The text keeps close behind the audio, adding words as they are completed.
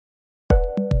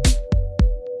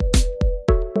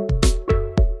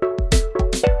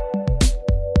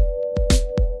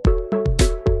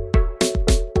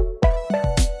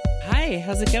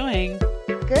How's it going?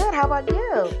 Good. How about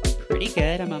you? Pretty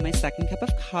good. I'm on my second cup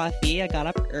of coffee. I got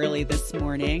up early this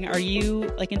morning. Are you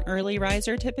like an early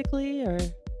riser typically, or?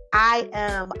 I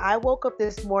am. I woke up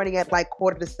this morning at like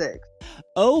 5:45.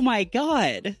 Oh my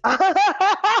God. I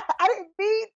didn't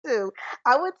mean to.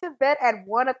 I went to bed at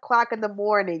 1 o'clock in the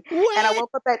morning, What? and I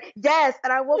woke up at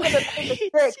and I woke up at What are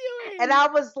you 6, and doing? I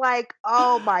was like,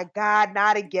 "Oh my God,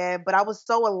 not again!" But I was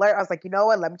so alert. I was like, "You know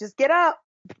what? Let me just get up.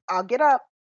 I'll get up."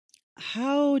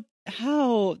 How?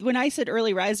 When I said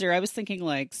early riser, I was thinking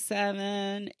like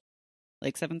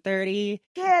 7:30.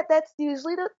 Yeah, that's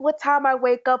usually what time I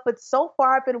wake up. But so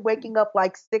far, I've been waking up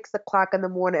like 6 o'clock in the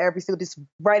morning every single, just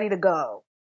ready to go.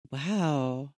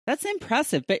 Wow. That's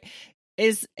impressive. But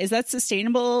is that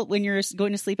sustainable when you're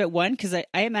going to sleep at 1? Because I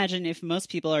imagine if most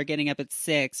people are getting up at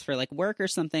 6 for like work or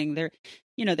something, they're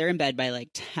in bed by like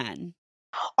 10.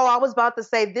 Oh, I was about to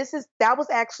say that was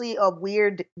actually a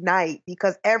weird night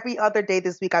because every other day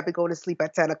this week I've been going to sleep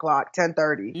at 10 o'clock,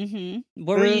 10:30. Mm-hmm.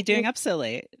 What were you doing up so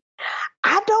late?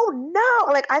 I don't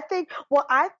know. Like I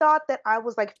thought that I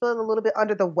was like feeling a little bit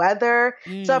under the weather.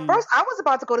 So at Mm. first I was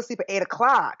about to go to sleep at 8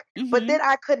 o'clock, but Mm-hmm. then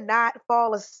I could not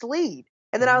fall asleep.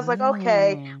 And then I was like,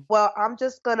 okay, Oh. well, I'm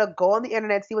just gonna go on the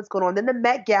internet, see what's going on. Then the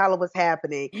Met Gala was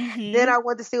happening. Then Mm-hmm. I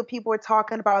wanted to see what people were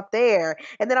talking about there.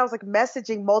 And then I was like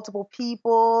messaging multiple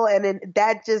people, and then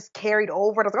that just carried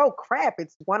over. And I was like, oh crap,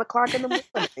 it's 1 o'clock in the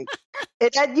morning.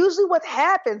 That usually what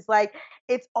happens. Like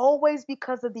it's always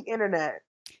because of the internet.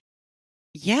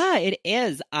 Yeah, it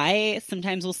is. I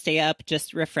sometimes will stay up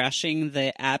just refreshing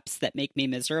the apps that make me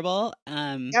miserable.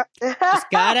 Yep. Just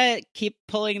gotta keep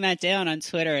pulling that down on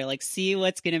Twitter, like see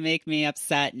what's gonna make me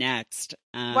upset next.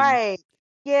 Right.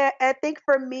 Yeah, I think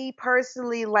for me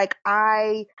personally, like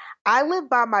I live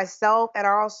by myself and I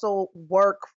also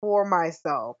work for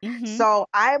myself. Mm-hmm. So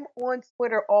I'm on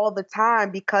Twitter all the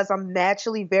time because I'm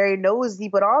naturally very nosy,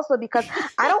 but also because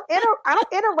I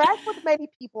don't interact with many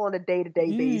people on a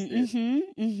day-to-day basis.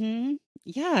 Mm-hmm. Mm-hmm.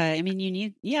 Yeah, I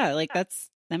mean, like that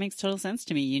makes total sense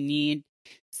to me. You need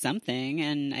something,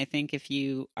 and I think if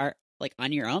you are like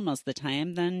on your own most of the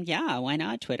time, then yeah, why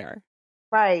not Twitter?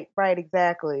 Right,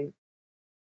 exactly.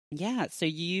 Yeah, so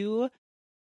you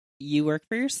work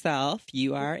for yourself,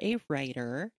 you are a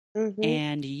writer, Hmm.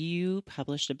 and you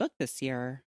published a book this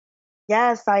year.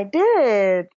 Yes, I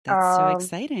did. That's so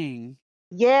exciting.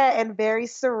 Yeah, and very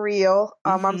surreal.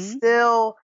 I'm Mm-hmm.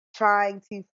 still trying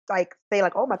to like say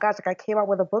like, oh my gosh, like I came out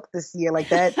with a book this year. Like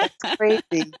that's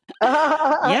crazy.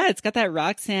 Yeah, it's got that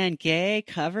Roxane Gay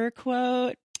cover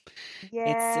quote.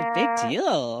 It's a big Yeah.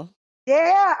 deal.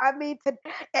 Yeah. I mean,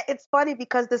 it's funny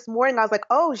because this morning I was like,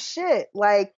 oh shit,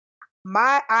 like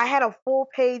I had a full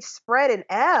page spread in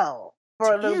Elle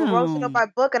for the promotion of Damn. my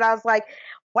book, and I was like,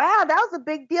 wow, that was a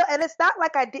big deal. And it's not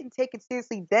like I didn't take it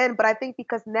seriously then, but I think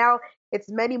because now it's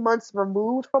many months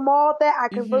removed from all that, I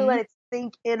can really Mm-hmm. let it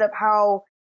sink in of how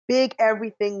big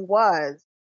everything was.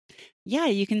 Yeah,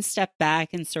 you can step back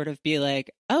and sort of be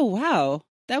like, oh, wow,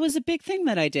 that was a big thing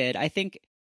that I did. I think,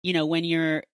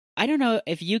 I don't know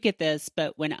if you get this,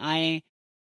 but when I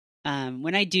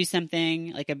do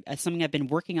something like something I've been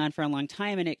working on for a long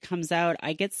time and it comes out,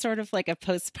 I get sort of like a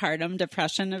postpartum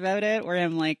depression about it where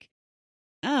I'm like,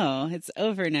 oh, it's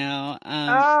over now.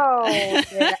 Oh,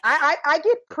 yeah. I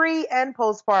get pre and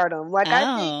postpartum. Like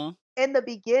I think Oh. in the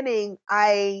beginning,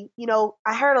 I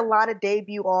heard a lot of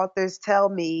debut authors tell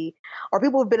me, or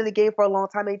people who've been in the game for a long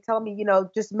time, they tell me,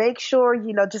 just make sure,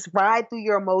 just ride through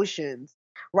your emotions,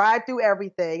 ride through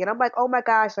everything. And I'm like, oh my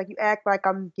gosh, like you act like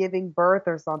I'm giving birth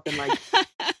or something like.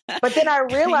 But then I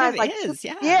Kind of realized like is,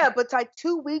 yeah. yeah, but like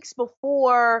 2 weeks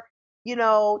before,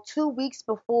 2 weeks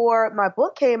before my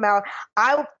book came out,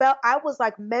 I felt I was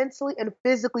like mentally and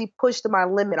physically pushed to my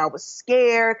limit. I was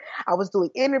scared. I was doing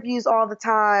interviews all the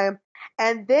time.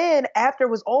 And then after it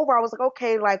was over, I was like,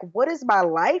 okay, like what is my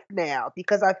life now?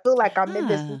 Because I feel like I'm in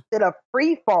this Yeah. in a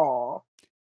free fall.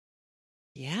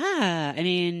 Yeah. I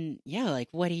mean, yeah, like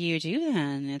what do you do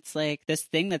then? It's like this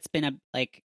thing that's been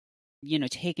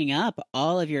taking up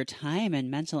all of your time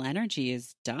and mental energy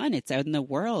is done. It's out in the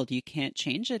world. You can't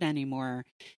change it anymore.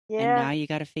 And Yeah. now you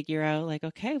got to figure out like,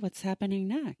 okay, what's happening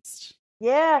next?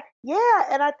 Yeah.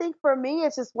 And I think for me,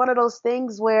 it's just one of those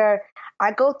things where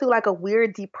I go through like a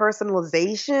weird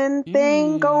depersonalization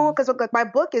thing going Mm. because like my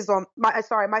book is on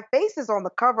my face is on the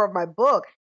cover of my book.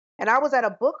 And I was at a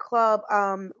book club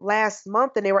last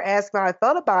month and they were asking how I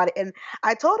felt about it. And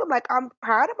I told them like I'm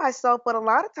proud of myself, but a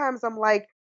lot of times I'm like,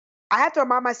 I have to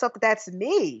remind myself that that's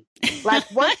me. Like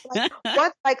once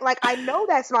like I know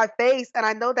that's my face and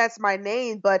I know that's my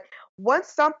name, but once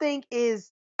something is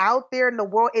out there in the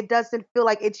world, it doesn't feel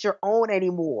like it's your own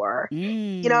anymore.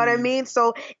 You know what I Mm. mean?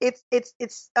 So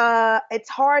it's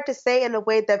hard to say in a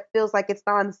way that feels like it's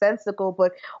nonsensical,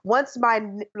 but once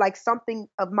like something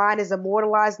of mine is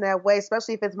immortalized in that way,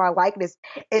 especially if it's my likeness,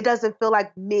 it doesn't feel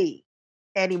like me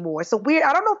anymore. So weird.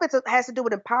 I don't know if it has to do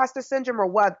with imposter syndrome or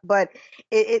what, but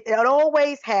it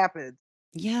always happens.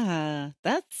 Yeah,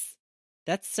 that's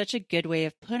such a good way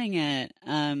of putting it.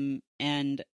 And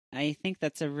I think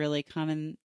that's a really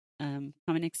common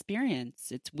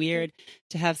experience. It's weird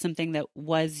to have something that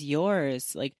was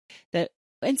yours, like that,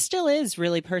 and still is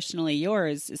really personally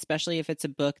yours, especially if it's a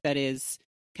book that is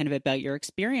kind of about your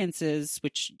experiences,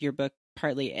 which your book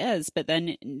partly is, but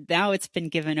then now it's been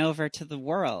given over to the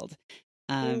world.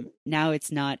 Mhm. Now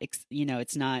it's not,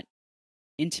 it's not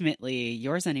intimately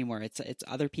yours anymore. It's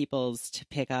other people's to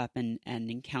pick up and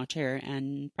encounter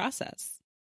and process.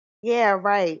 Yeah,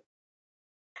 right.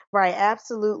 Right,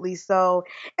 absolutely. So,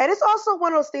 and it's also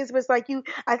one of those things where it's like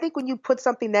I think when you put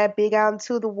something that big out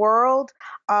into the world,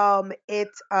 it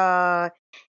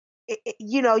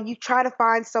you try to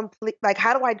find like,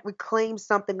 how do I reclaim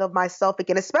something of myself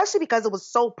again, especially because it was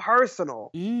so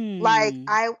personal. Like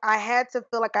Mm. I had to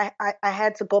feel like I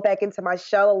had to go back into my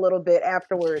shell a little bit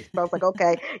afterwards. So I was like,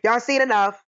 okay, y'all seen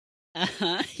enough.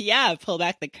 Yeah, pull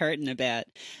back the curtain a bit.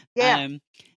 Yeah. Um,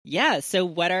 yeah. So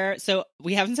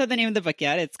we haven't said the name of the book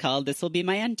yet. It's called "This Will Be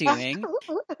My Undoing: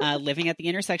 Living at the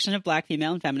Intersection of Black,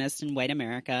 Female, and Feminist in White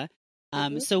America."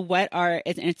 hmm So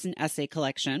it's an essay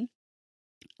collection.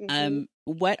 hmm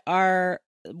What are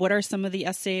some of the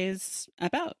essays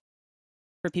about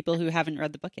for people who haven't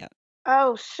read the book yet?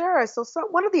 Oh, sure. So,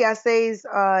 one of the essays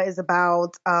is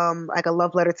about like a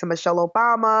love letter to Michelle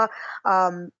Obama,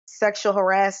 sexual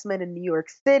harassment in New York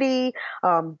City,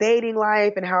 dating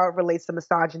life, and how it relates to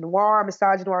misogynoir.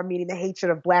 Misogynoir meaning the hatred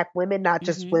of Black women, not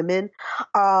just Mm-hmm. women.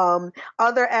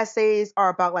 Other essays are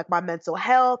about like my mental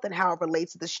health and how it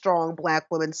relates to the strong Black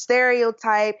woman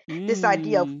stereotype. This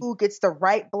idea of Mm. who gets to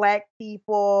write Black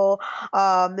people,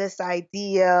 this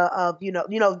idea of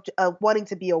wanting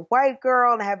to be a white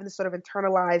girl and having this sort of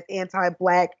internalized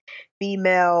anti-black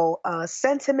female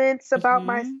sentiments about Hmm.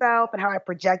 myself and how I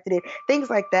projected it, things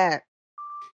like that.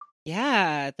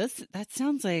 Yeah, that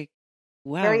sounds like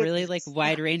wow, Very really like intense.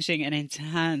 wide ranging and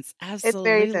intense. It's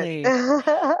very intense.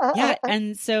 Absolutely. Yeah,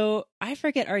 and so I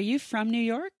forget, are you from New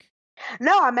York?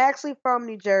 No, I'm actually from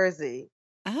New Jersey.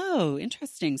 Oh,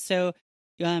 interesting. So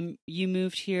you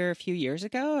moved here a few years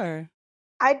ago or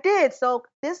I did. So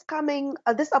this upcoming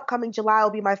July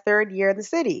will be my third year in the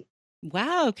city.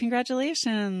 wow,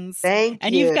 congratulations. Thank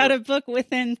And you've got you. a book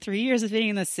within 3 years of being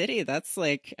in the city. That's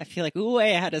like I feel like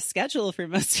way ahead of schedule for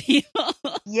most people.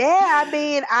 Yeah, I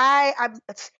mean,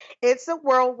 it's a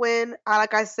whirlwind.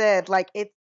 Like I said, like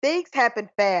things happen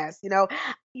fast.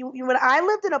 When I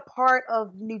lived in a part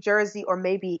of New Jersey, or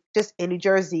maybe just in New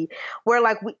Jersey, where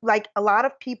like a lot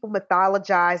of people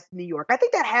mythologize New York. I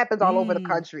think that happens all over the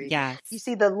country. You Yes.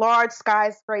 see the large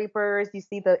skyscrapers, you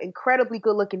see the incredibly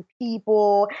good-looking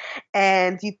people,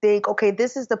 and you think, okay,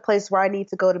 this is the place where I need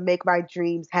to go to make my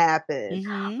dreams happen.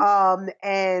 Mm-hmm.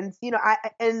 And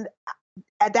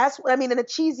and that's what I mean, in a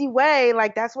cheesy way,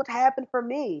 like that's what happened for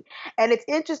me. And it's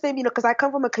interesting, because I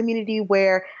come from a community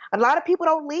where a lot of people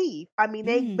don't leave. I mean,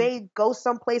 they Mm. may go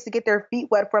someplace to get their feet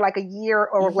wet for like a year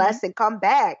or Mm-hmm. less and come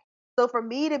back. So for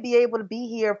me to be able to be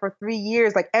here for 3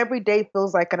 years, like every day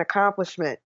feels like an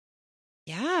accomplishment.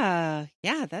 Yeah,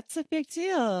 yeah, that's a big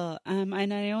deal. And I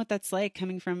know what that's like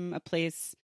coming from a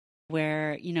place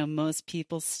where, most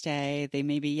people stay. They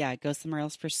maybe, yeah, go somewhere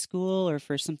else for school or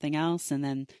for something else, and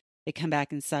then they come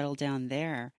back and settle down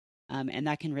there. And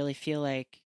that can really feel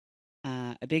like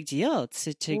a big deal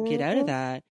to get out of hmm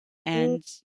that. And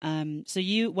so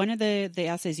one of the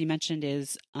essays you mentioned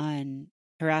is on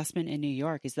harassment in New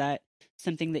York. Is that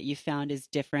something that you found is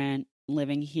different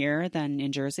living here than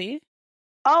in Jersey?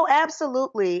 Oh,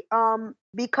 absolutely.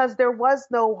 Because there was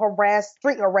no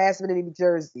street harassment in New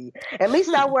Jersey, at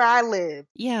least Huh. not where I live.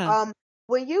 Yeah. Um,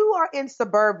 when you are in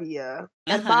suburbia,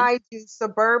 and Uh-huh. mind you,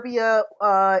 suburbia,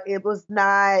 it was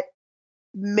not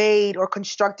made or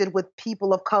constructed with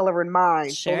people of color in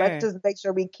mind. So let's Sure. just make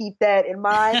sure we keep that in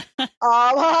mind.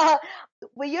 Um,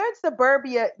 when you're in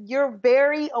suburbia, you're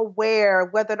very aware,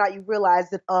 whether or not you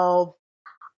realize it, of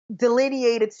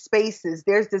delineated spaces.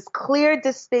 There's this clear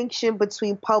distinction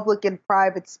between public and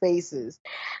private spaces.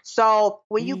 So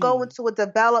when you go Mm. into a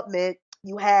development,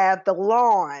 you have the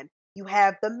lawn, you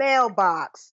have the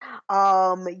mailbox,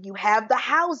 you have the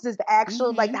houses, the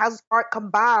actual like Mhm. the houses aren't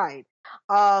combined.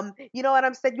 You know what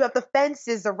I'm saying? You have the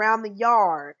fences around the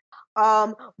yard.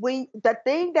 When the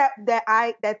thing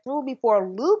that threw me for a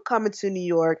loop coming to New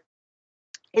York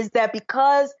is that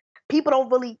because people don't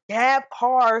really have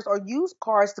cars or use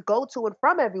cars to go to and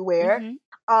from everywhere,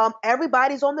 Mhm.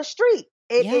 everybody's on the street.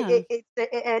 Yeah.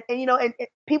 And you know, and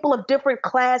people of different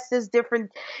classes,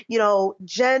 different, you know,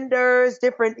 genders,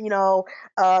 different, you know,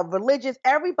 religions,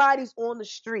 everybody's on the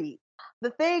street.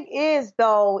 The thing is,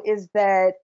 though, is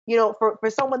that, you know, for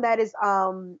someone that is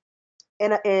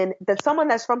and that someone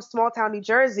that's from small town New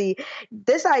Jersey,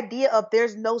 this idea of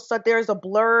there's no such thing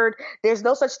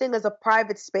as a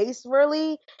private space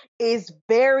really is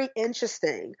very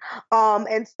interesting.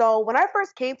 And so when I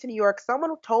first came to New York,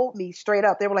 someone told me straight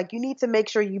up, they were like, you need to make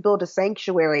sure you build a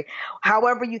sanctuary,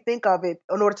 however you think of it,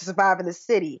 in order to survive in the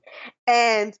city.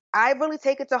 And I really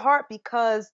take it to heart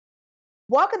because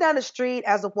walking down the street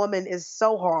as a woman is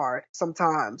so hard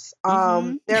sometimes.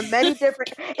 Mhm. There are many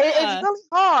different. It's Yeah. really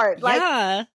hard. Like,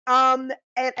 Yeah.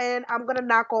 and I'm gonna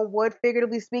knock on wood,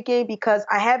 figuratively speaking, because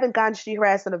I haven't gotten street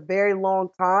harassed in a very long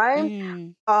time.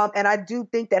 Mm. And I do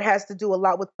think that has to do a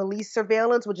lot with police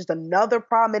surveillance, which is another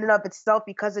problem in and of itself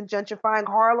because of gentrifying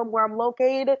Harlem, where I'm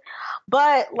located.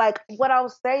 But like, what I'll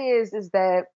say is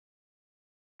that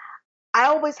I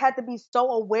always had to be so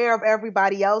aware of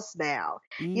everybody else now.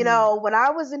 You Mm. know, when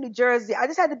I was in New Jersey, I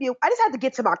just had to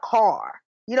get to my car.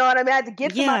 You know what I mean? I had to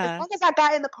get to as Yeah. long as I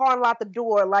got in the car and locked the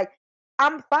door, like,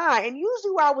 I'm fine. And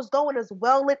usually where I was going is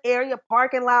well lit area,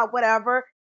 parking lot, whatever.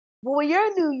 But when you're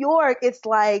in New York, it's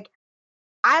like,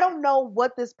 I don't know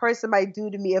what this person might do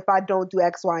to me if I don't do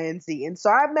X, Y, and Z. And so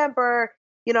I remember,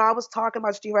 you know, I was talking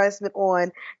about street harassment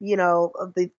on, you know,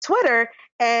 the Twitter,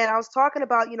 and I was talking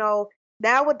about, you know,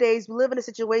 nowadays we live in a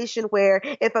situation where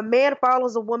if a man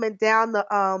follows a woman down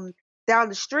the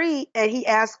street and he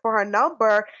asks for her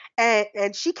number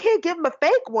and she can't give him a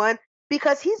fake one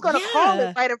because he's gonna call it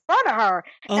Yeah. right in front of her.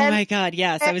 Oh And, my God.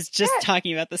 Yes. I and was just yeah,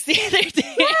 talking about this the other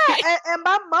day. yeah, and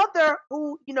my mother,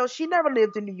 who, you know, she never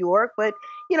lived in New York, but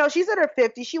you know, she's in her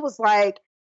 50s. She was like,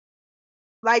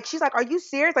 she's like, "Are you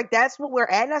serious? Like, that's what we're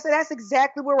at?" And I said, "That's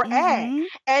exactly where we're at." Mhm.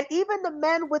 And even the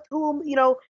men with whom, you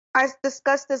know, I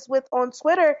discussed this with on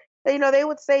Twitter, you know, they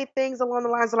would say things along the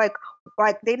lines of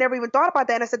like they never even thought about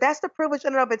that. And I said, that's the privilege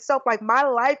in and of itself. Like, my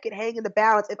life could hang in the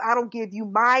balance if I don't give you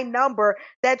my number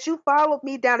that you followed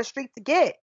me down the street to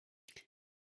get.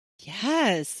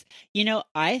 Yes. You know,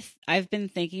 I've been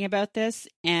thinking about this,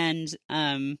 and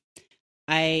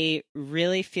I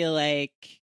really feel like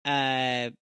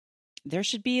uh there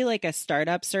should be like a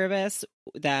startup service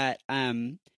that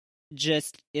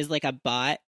just is like a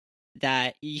bot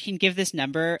that you can give this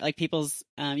number, like people's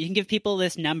you can give people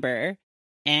this number,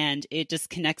 and it just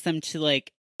connects them to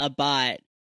like a bot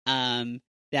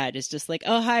that is just like,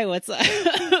 "Oh, hi, what's up?"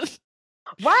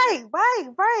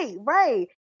 Right.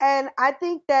 And I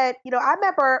think that, you know, I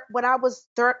remember when it was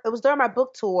during my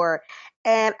book tour,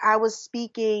 and I was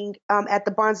speaking at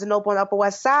the Barnes and Noble on the Upper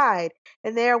West Side,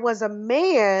 and there was a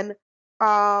man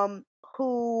um,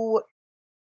 who,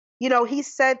 you know, he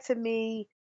said to me,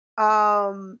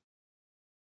 um,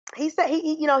 he said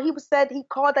you know, he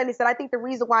called and he said, I think the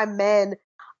reason why men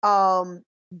um,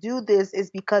 do this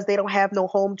is because they don't have no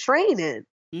home training.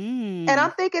 And Mm.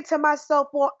 I'm thinking to myself,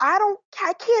 well, I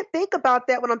can't think about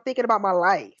that when I'm thinking about my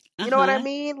life. You know what I Uh-huh.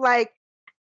 mean? Like,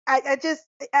 I just,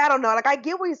 I don't know. Like, I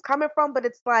get where he's coming from, but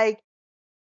it's like,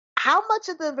 how much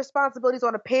of the responsibility is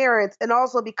on the parents? And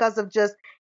also because of just,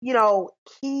 you know,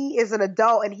 he is an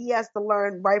adult and he has to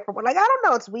learn right from, like, I don't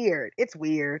know. It's weird. It's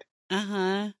weird.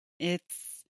 Uh-huh. It's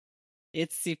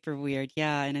super weird.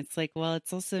 Yeah, and it's like, well,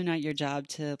 it's also not your job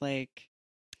to like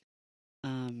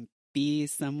be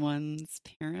someone's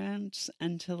parent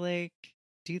and to like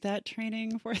do that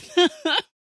training for them.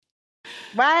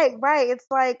 Right. It's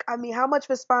like, I mean, how much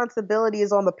responsibility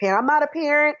is on the parent? I'm not a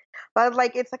parent, but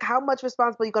like, it's like, how much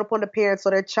responsibility you going to put on the parent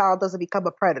so their child doesn't become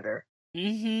a predator?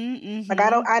 Mhm. Like,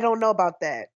 Mhm. I don't know about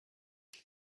that.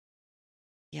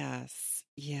 Yes.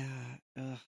 Yeah.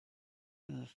 Ugh.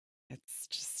 Ugh. It's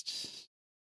just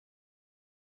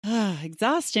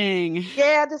exhausting.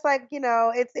 Yeah, just like, you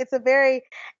know, it's a very,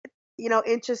 you know,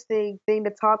 interesting thing to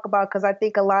talk about because I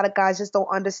think a lot of guys just don't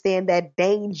understand that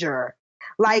danger.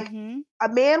 Like, Mhm. a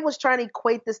man was trying to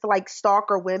equate this to like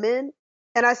stalker women,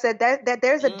 and I said that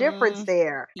there's a difference Uh,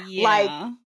 there. Like,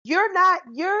 yeah. you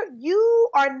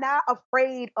are not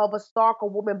afraid of a stalker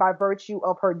woman by virtue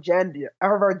of her gender.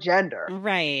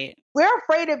 Right. We're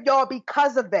afraid of y'all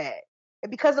because of that, and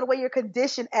because of the way you're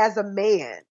conditioned as a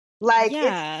man. Like, it's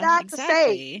Yeah, not the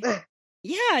same. exactly.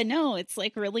 Yeah, no, it's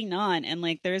like really not. And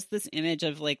like there's this image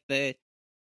of like the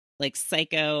like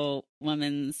psycho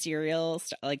woman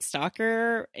like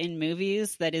stalker in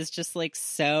movies that is just like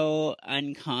so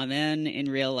uncommon in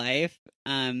real life.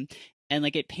 And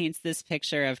like it paints this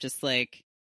picture of just like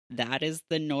that is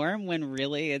the norm when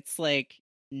really it's like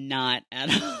not at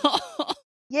all.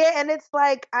 Yeah, and it's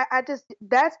like I just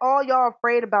that's all y'all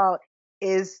afraid about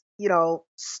is,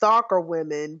 stalker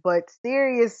women. But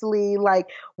seriously, like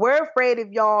we're afraid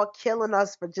of y'all killing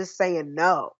us for just saying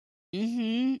no.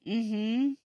 Mhm.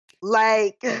 Mhm.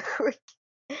 Like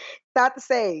not the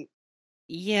same.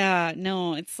 Yeah,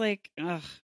 no, it's like ugh,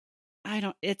 I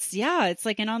don't it's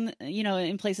like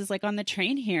in places like on the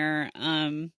train here,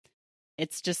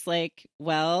 it's just like,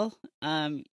 well,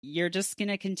 you're just going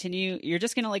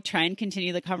to like try and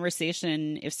continue the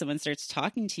conversation if someone starts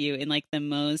talking to you in like the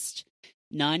most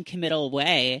non-committal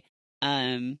way,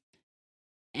 um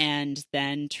and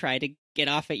then try to get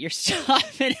off at your stop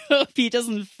and hope he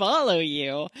doesn't follow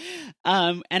you.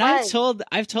 And Right.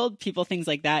 I've told people things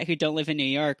like that who don't live in New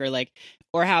York,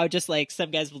 or how just like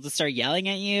some guys will just start yelling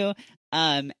at you.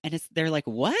 And they're like,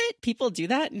 what? People do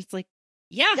that? And it's like,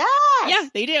 yeah, Yes. yeah,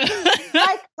 they do.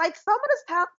 Like some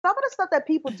of the stuff that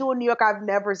people do in New York I've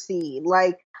never seen.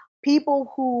 Like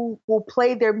people who will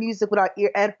play their music without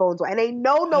headphones on, and they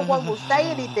know no one will say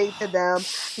anything to them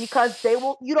because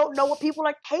you don't know what people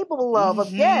are capable of.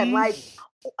 Again, Hmm.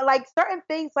 like certain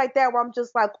things like that where I'm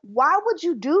just like, why would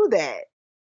you do that?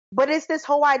 But it's this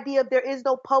whole idea of there is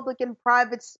no public and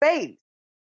private space.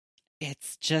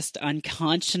 It's just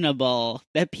unconscionable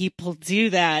that people do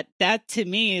that. That to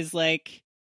me is like,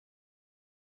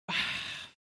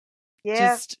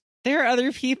 Yeah. just there are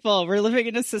other people. We're living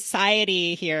in a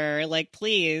society here. Like,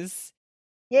 please.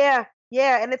 Yeah.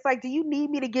 Yeah. And it's like, do you need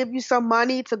me to give you some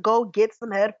money to go get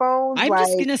some headphones? I'm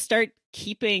just Like, gonna start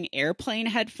keeping airplane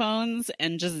headphones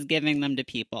and just giving them to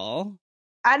people.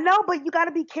 I know, but you got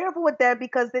to be careful with that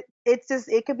because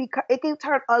it can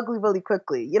turn ugly really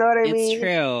quickly. You know what I It's mean?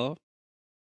 true.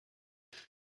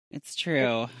 It's It,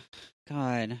 true.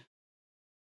 God.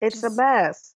 it's a Just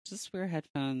mess. just wear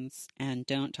headphones and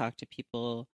don't talk to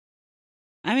people.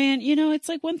 I mean, it's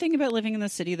like one thing about living in the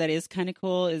city that is kind of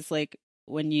cool is like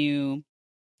when you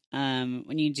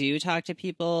do talk to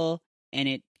people and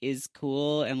it is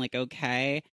cool and like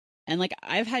okay. And like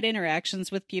I've had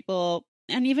interactions with people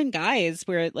and even guys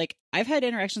where like I've had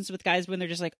interactions with guys when they're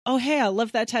just like, "Oh, hey, I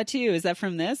love that tattoo. Is that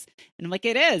from this?" And I'm like,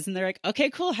 "It is." And they're like, "Okay,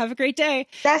 cool. Have a great day."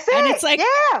 That's And it. it's like,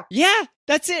 Yeah. yeah,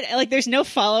 that's it. Like there's no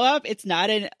follow-up. It's not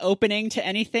an opening to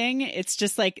anything. It's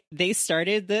just like they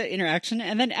started the interaction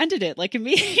and then ended it like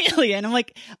immediately. And I'm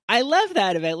like, I love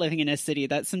that about living in a city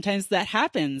that sometimes that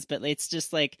happens, but it's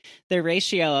just like the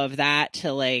ratio of that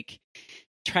to like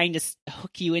trying to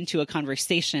hook you into a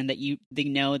conversation that they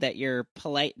know that you're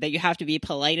polite, that you have to be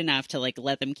polite enough to like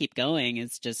let them keep going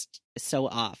is just so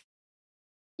off.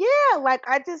 Yeah. Like,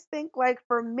 I just think, like,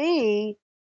 for me,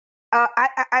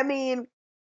 I mean,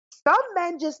 some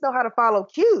men just know how to follow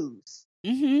cues.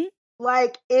 Mm-hmm.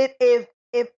 Like, if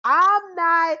I'm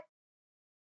not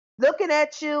looking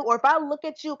at you, or if I look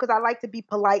at you, because I like to be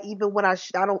polite even when I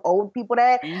don't owe people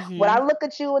that. When I Mm-hmm. look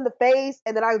at you in the face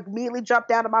and then I immediately drop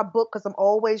down to my book because I'm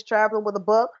always traveling with a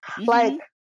book, like Mm-hmm.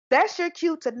 that's your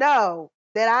cue to know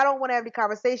that I don't want to have any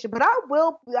conversation. But I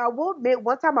will admit,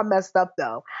 one time I messed up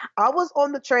though. I was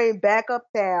on the train back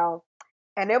uptown,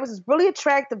 and there was this really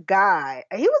attractive guy,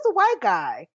 and he was a white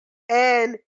guy,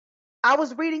 and I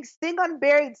was reading Sing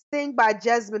Unburied Sing by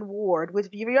Jesmyn Ward, which,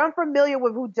 if you're unfamiliar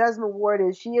with who Jesmyn Ward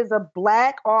is, she is a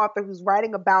black author who's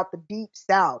writing about the Deep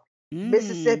South, Mm.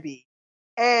 Mississippi.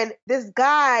 And this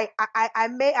guy,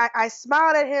 I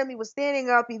smiled at him. He was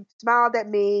standing up. He smiled at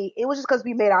me. It was just because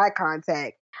we made eye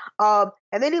contact. And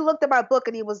then he looked at my book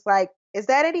and he was like, "Is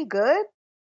that any good?"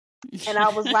 And I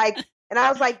was like,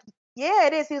 "Yeah,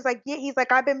 it is." He was like, "Yeah." He's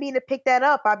like, "I've been meaning to pick that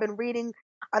up. I've been reading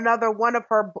I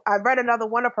read another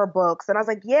one of her books." And I was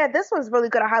like, "Yeah, this one's really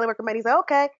good. I highly recommend." He's like,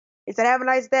 "Okay." He said, "Have a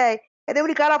nice day." And then when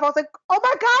he got off, I was like, "Oh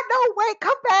my God, no, wait,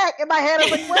 come back." In my head, I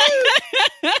was like,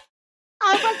 "Wait."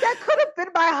 I was like, "That could have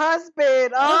been my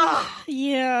husband." Oh,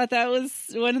 Yeah, that was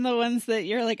one of the ones that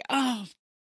you're like, oh,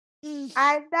 mm,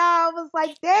 I know. I was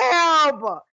like,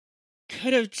 "Damn."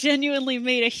 could have genuinely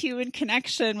made a human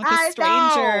connection with a I know.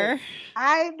 stranger.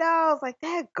 I know. I was like,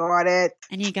 "That got it."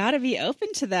 And you got to be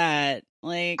open to that.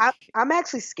 I'm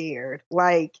actually scared.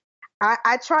 Like,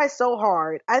 I try so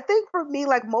hard. I think for me,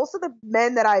 like most of the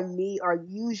men that I meet are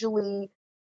usually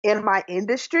in my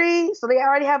industry, so they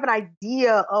already have an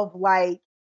idea of like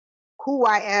who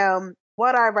I am,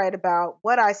 what I write about,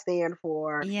 what I stand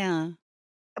for. yeah.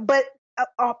 But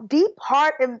a deep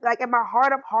heart, and like in my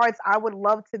heart of hearts, I would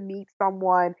love to meet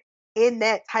someone in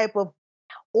that type of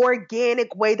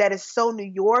organic way that is so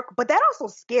New York. But that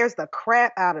also scares the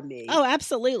crap out of me. Oh,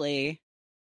 absolutely.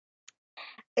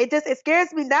 It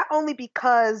scares me not only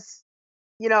because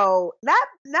not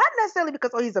necessarily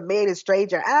because he's a man and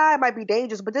stranger, it might be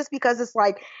dangerous, but just because it's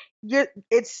like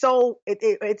it's so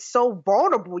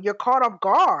vulnerable. You're caught off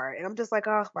guard, and I'm just like,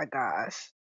 oh my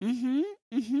gosh. Mm-hmm.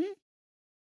 Mm-hmm.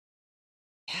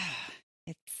 Yeah,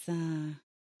 it's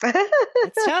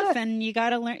tough, and you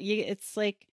gotta learn. It's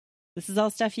like this is all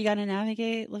stuff you gotta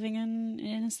navigate living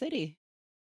in a city.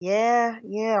 Yeah,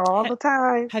 all the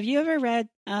time. Have you ever read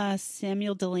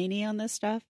Samuel Delany on this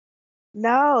stuff?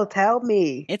 No, tell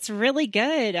me. It's really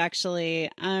good,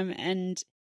 actually. And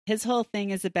his whole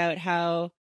thing is about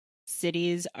how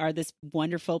cities are this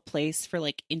wonderful place for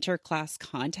like interclass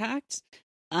contact.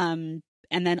 And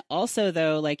then also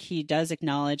though, like he does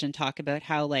acknowledge and talk about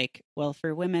how like, well,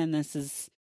 for women, this is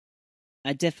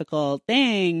a difficult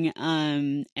thing,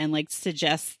 and like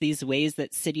suggests these ways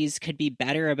that cities could be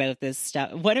better about this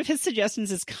stuff. One of his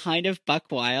suggestions is kind of buck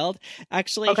wild.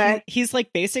 Actually, Okay. he's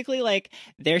like basically like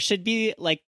there should be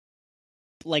like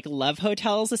love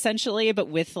hotels essentially, but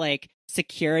with like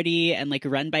security and like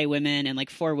run by women and like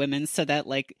for women, so that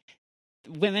like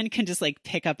women can just like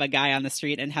pick up a guy on the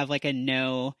street and have like a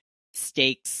no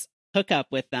stakes hookup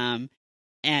with them,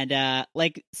 and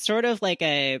like sort of like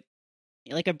a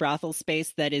brothel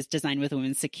space that is designed with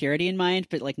women's security in mind,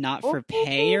 but like not for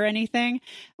pay or anything.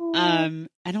 And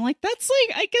I'm like, that's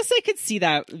like, I guess I could see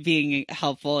that being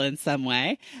helpful in some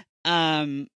way.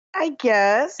 I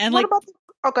guess. And what like, about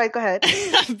okay, go ahead.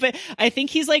 but I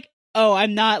think he's like, oh,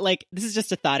 I'm not like, this is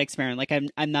just a thought experiment. Like,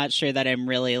 I'm not sure that I'm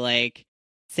really like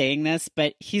saying this,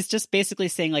 but he's just basically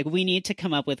saying like, we need to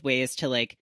come up with ways to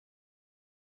like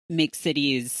make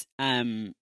cities,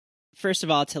 first of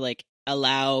all, to like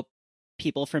allow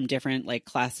people from different like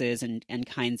classes and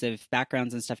kinds of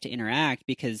backgrounds and stuff to interact,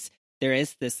 because there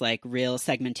is this like real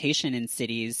segmentation in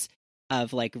cities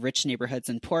of like rich neighborhoods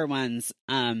and poor ones.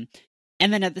 And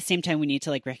then at the same time, we need to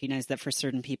like recognize that for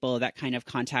certain people, that kind of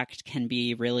contact can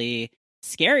be really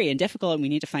scary and difficult, and we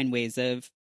need to find ways of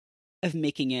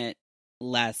making it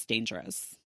less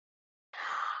dangerous.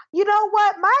 You know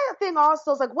what? My thing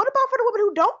also is like, what about for the women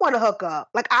who don't want to hook up?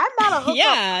 Like, I'm not a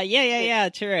hookup. Yeah,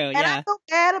 true. And yeah. I feel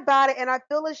bad about it, and I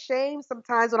feel ashamed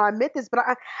sometimes when I admit this, but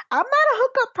I'm not a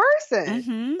hookup person.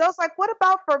 Mm-hmm. So it's like, what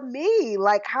about for me?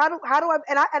 Like, how do I?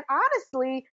 And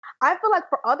honestly, I feel like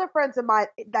for other friends of mine,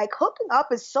 like hooking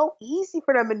up is so easy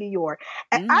for them in New York,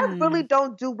 and I really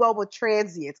don't do well with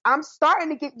transients. I'm starting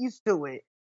to get used to it.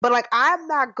 But like, I'm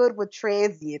not good with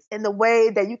transients in the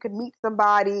way that you can meet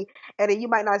somebody and then you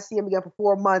might not see them again for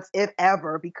 4 months, if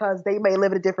ever, because they may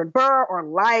live in a different borough or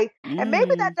life. And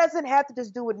maybe that doesn't have to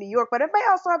just do with New York, but it may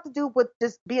also have to do with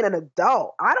just being an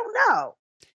adult. I don't know.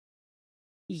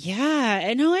 Yeah,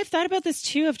 I know. I've thought about this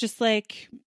too, of just like,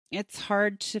 it's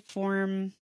hard to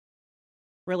form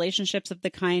relationships of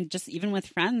the kind, just even with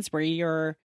friends,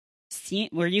 where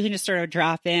where you can just sort of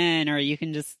drop in, or you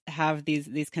can just have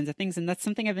these kinds of things. And that's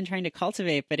something I've been trying to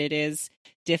cultivate, but it is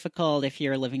difficult if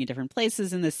you're living in different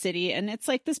places in the city. And it's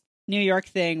like this New York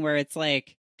thing where it's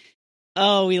like,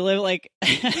 oh, we live like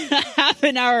half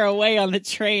an hour away on the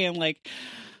train. Like,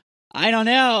 I don't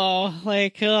know.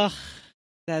 Like,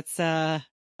 that's, I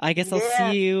guess I'll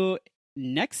see you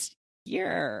next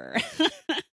year.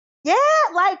 Yeah,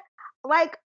 like,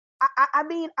 I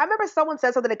mean, I remember someone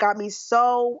said something that got me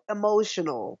so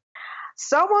emotional.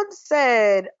 Someone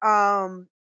said, Sex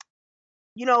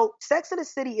in the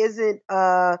City isn't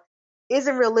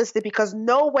realistic because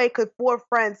no way could 4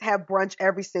 friends have brunch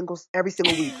every single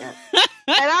weekend. And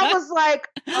I was like,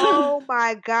 oh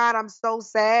my God, I'm so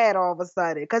sad all of a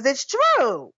sudden, because it's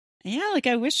true. Yeah, like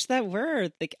I wish that were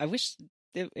I wish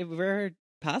it were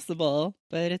possible,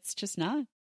 but it's just not.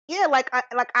 Yeah, like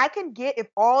I can get if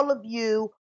all of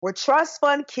you were trust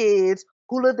fund kids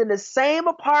who lived in the same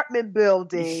apartment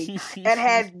building and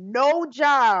had no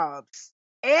jobs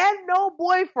and no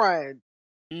boyfriend.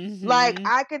 Mm-hmm. Like,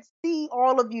 I could see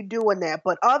all of you doing that,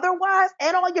 but otherwise,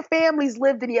 and all your families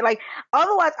lived in here. Like,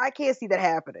 otherwise, I can't see that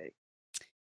happening.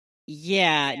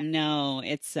 Yeah, no,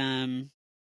 it's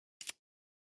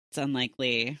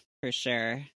unlikely for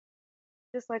sure.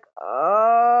 Just like,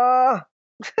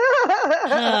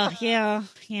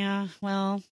 yeah.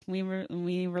 Well,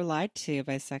 we were lied to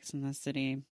by Sex in the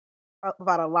City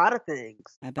about a lot of things.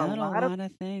 About a lot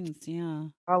of things, yeah.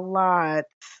 A lot.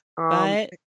 But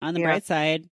on the bright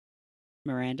side,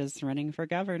 Miranda's running for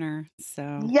governor,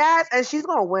 so yes, and she's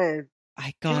gonna win.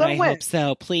 I hope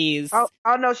so. Please. Oh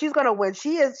no, she's gonna win.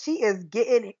 She is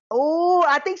getting. Oh,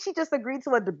 I think she just agreed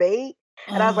to a debate.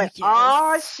 And I was like, yes.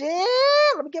 Oh,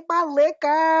 shit, let me get my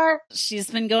liquor. She's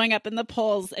been going up in the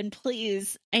polls, and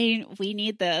please, we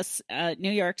need this.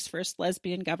 New York's first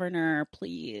lesbian governor,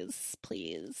 please.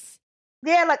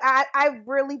 Yeah, like I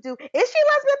really do. Is she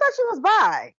lesbian? I thought she was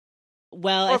bi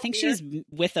Well, I or think queer. she's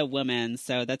with a woman,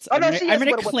 so that's Oh no, she I'm is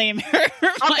gonna with a woman. claim her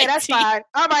for Okay, my that's team. fine.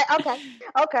 All right, okay,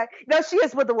 okay. No, she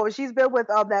is with a woman. She's been with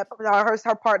that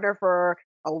her partner for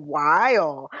a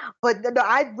while. But no,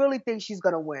 I really think she's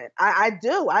gonna win. I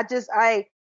do.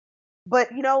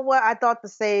 But you know what? I thought the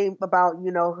same about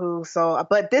you know who. So,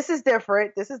 but this is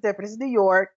different. This is different. This is New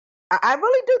York. I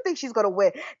really do think she's gonna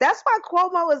win. That's why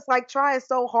Cuomo is like trying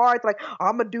so hard, like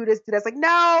I'm gonna do this, do that. It's like,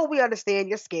 no, we understand.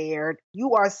 You're scared.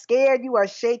 You are scared. You are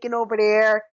shaking over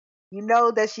there. You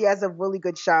know that she has a really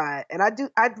good shot, and I do.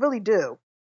 I really do.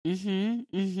 Mhm.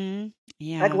 Mhm.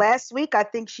 Like Yeah. last week, I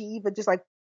think she even just like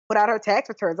put out her tax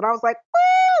returns, and I was like,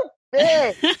 woo,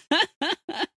 bitch.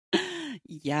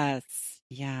 Yes.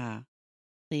 Yeah.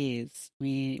 Please.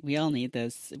 We all need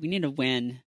this. We need a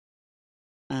win.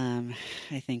 Um,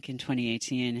 I think in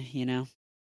 2018, you know.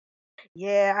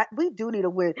 Yeah, we do need a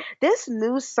win. This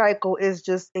news cycle is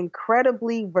just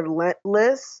incredibly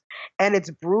relentless and it's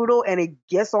brutal and it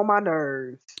gets on my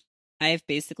nerves. I've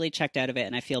basically checked out of it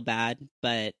and I feel bad,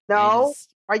 but I No? just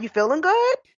Are you feeling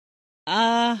good?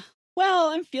 uh well,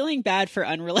 I'm feeling bad for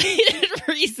unrelated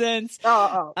reasons.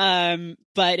 Oh,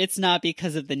 But it's not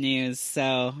because of the news.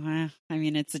 So, I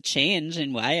mean, it's a change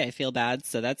in why I feel bad,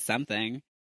 so that's something.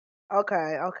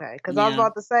 okay, okay. Because I was Yeah.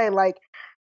 about to say, like,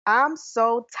 I'm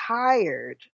so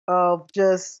tired of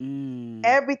just Mm.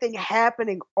 everything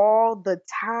happening all the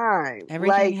time.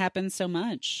 Everything Like, happens so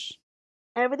much.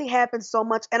 everything happens so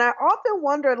much and I often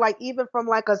wonder like even from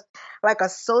like a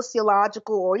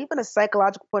sociological or even a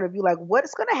psychological point of view like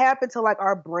what's going to happen to like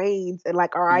our brains and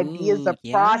like our ideas Ooh, of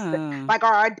process yeah. like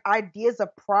our ideas of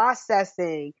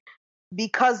processing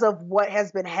because of what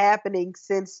has been happening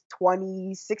since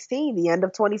 2016, the end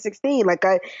of 2016. Like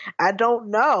I don't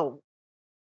know.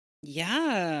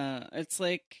 Yeah. It's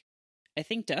like I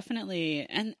think definitely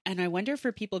and I wonder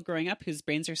for people growing up whose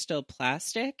brains are still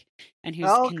plastic and whose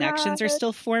Oh connections are god.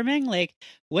 still forming, like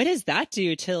what does that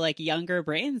do to like younger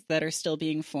brains that are still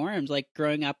being formed, like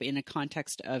growing up in a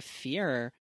context of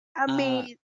fear? I Uh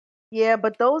mean, yeah,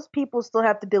 but those people still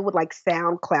have to deal with like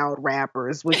SoundCloud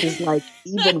rappers, which is like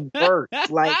even worse.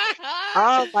 Like,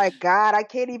 oh my God, I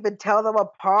can't even tell them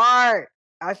apart.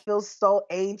 I feel so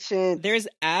ancient. There's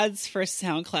ads for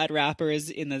SoundCloud rappers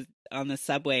in the on the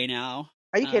subway now.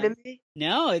 Are you kidding me?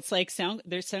 No, it's like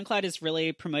their SoundCloud is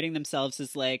really promoting themselves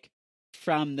as like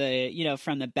from the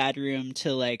from the bedroom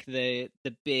to like the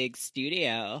big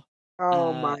studio,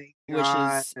 Oh uh, my which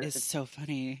God. is so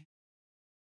funny.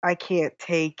 I can't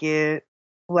take it.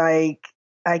 Like,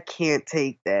 I can't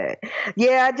take that.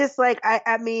 Yeah, I just like,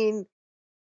 I mean,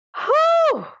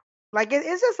 whew, like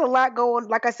it's just a lot going,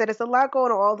 like I said, it's a lot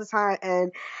going on all the time.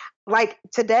 And like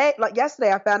today, like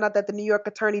yesterday, I found out that the New York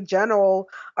Attorney General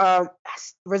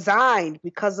resigned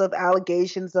because of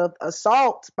allegations of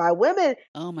assault by women.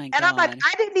 Oh my And I'm like, God.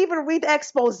 I didn't even read the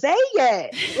expose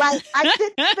yet. Like, I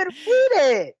didn't even read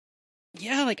it.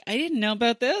 Yeah, like I didn't know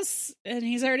about this and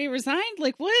he's already resigned.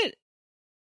 Like what?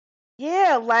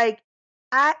 Yeah, like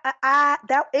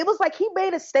that it was like he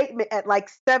made a statement at like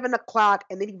 7 o'clock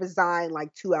and then he resigned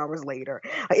like 2 hours later.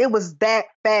 Like, it was that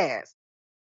fast.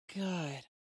 God.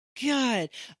 God.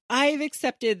 I've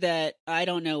accepted that I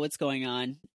don't know what's going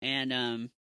on and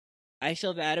I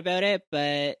feel bad about it,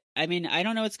 but I mean, I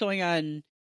don't know what's going on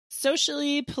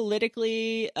socially,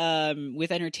 politically,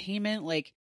 with entertainment.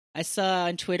 Like I saw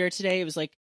on Twitter today, it was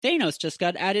like Thanos just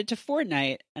got added to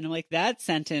Fortnite, and I'm like, that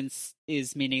sentence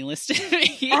is meaningless to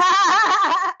me.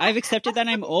 I've accepted that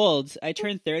I'm old. I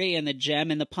turned 30, and the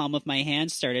gem in the palm of my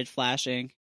hand started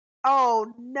flashing.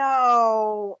 Oh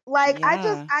no. Like I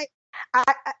just Yeah.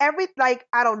 every like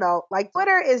I don't know. Like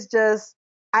Twitter is just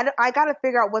I got to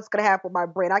figure out what's going to happen with my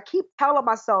brain. I keep telling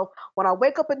myself when I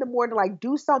wake up in the morning like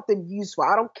do something useful.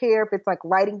 I don't care if it's like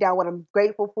writing down what I'm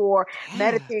grateful for, Yeah.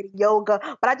 meditating, yoga,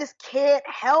 but I just can't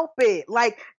help it.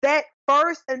 Like that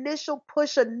first initial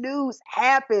push of news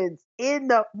happens in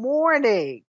the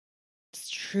morning. It's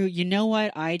true. You know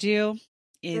what I do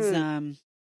is Mm.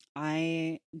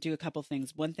 I do a couple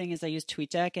things. One thing is I use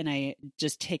TweetDeck and I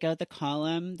just take out the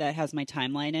column that has my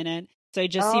timeline in it. So I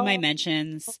just see my Oh.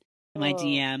 mentions and my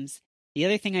DMs. The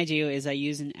other thing I do is I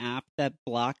use an app that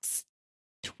blocks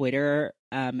Twitter,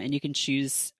 and you can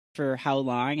choose for how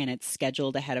long and it's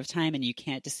scheduled ahead of time and you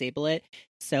can't disable it.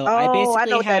 So I Oh, I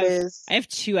know basically what that is. I have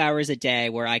 2 hours a day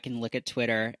where I can look at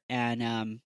Twitter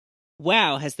and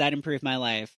wow, has that improved my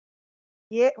life.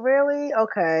 Yeah, really?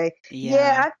 Okay.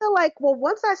 Yeah, Yeah. I feel like well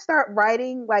once I start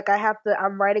writing, like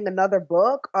I'm writing another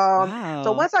book. So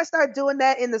Wow. once I start doing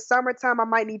that in the summertime, I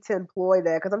might need to employ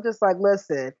that because I'm just like,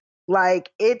 listen,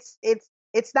 like it's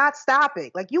It's not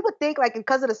stopping. Like you would think, like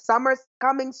because of the summer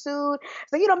coming soon,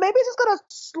 so maybe it's just gonna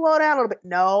slow down a little bit.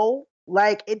 No,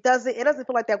 like it doesn't. It doesn't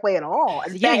feel like that way at all.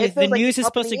 In Yeah, fact, it the feels like news it's is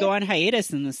up in supposed to the go air. on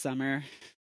hiatus in the summer.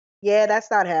 Yeah, that's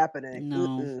not happening. No.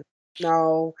 Mm-mm.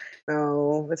 No,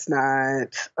 no, it's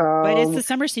not. But it's the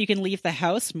summer, so you can leave the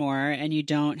house more and you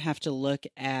don't have to look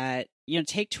at,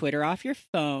 take Twitter off your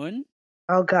phone.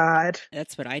 Oh, God.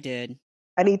 That's what I did.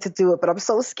 I need to do it, but I'm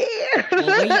so scared.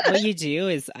 Well, what you do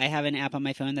is I have an app on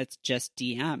my phone that's just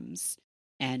DMs.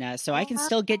 And so I can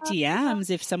still get DMs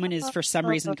if someone is for some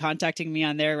reason contacting me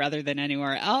on there rather than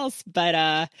anywhere else. But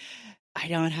I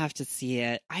don't have to see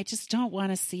it. I just don't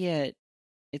want to see it.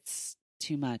 It's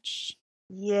too much.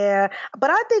 Yeah, but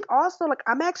I think also, like,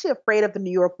 I'm actually afraid of the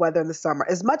New York weather in the summer.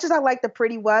 As much as I like the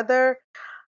pretty weather,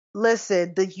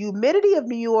 listen, the humidity of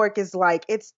New York is like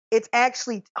it's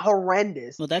actually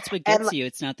horrendous. Well, that's what And gets you.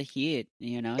 It's not the heat,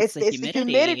 it's the the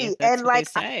humidity. That's And what they like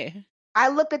say. I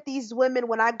look at these women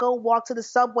when I go walk to the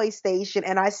subway station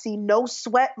and I see no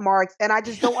sweat marks, and I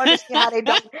just don't understand how they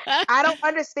don't. I don't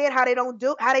understand how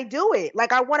they do it.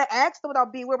 Like I want to ask them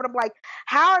without being weird, but I'm like,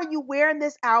 how are you wearing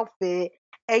this outfit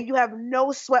and you have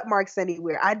no sweat marks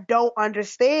anywhere? I don't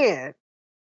understand.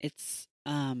 It's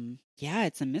yeah,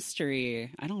 it's a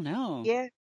mystery. I don't know. Yeah.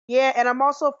 Yeah, and I'm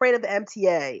also afraid of the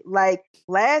MTA. Like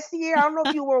last year, I don't know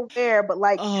if you were aware, but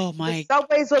like Oh the my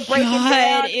subways were breaking God,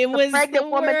 down. it The was pregnant the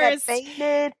woman that worst.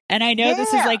 fainted. And I know this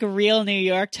is Yeah. like real New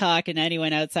York talk, and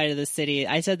anyone outside of the city.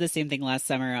 I said the same thing last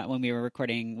summer when we were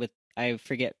recording with, I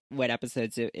forget what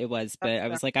episodes it was, but I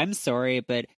was like, I'm sorry,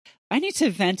 but I need to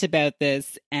vent about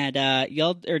this, and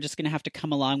y'all are just gonna have to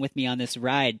come along with me on this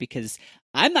ride because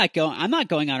I'm not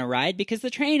going on a ride because the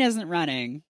train isn't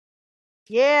running.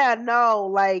 Yeah, no,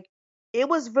 like it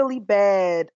was really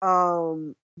bad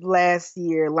last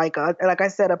year. Like I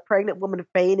said, a pregnant woman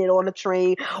fainted on a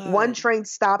train. One God. train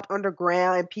stopped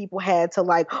underground and people had to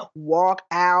like walk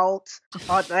out.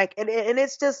 Like and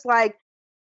it's just like,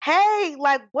 hey,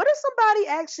 like what if somebody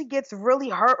actually gets really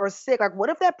hurt or sick? Like what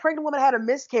if that pregnant woman had a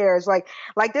miscarriage? Like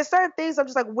there's certain things I'm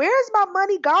just like, where's my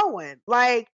money going?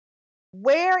 Like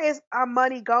where is our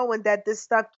money going that this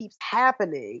stuff keeps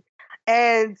happening?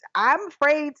 And I'm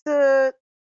afraid to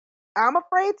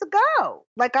go.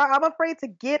 Like I'm afraid to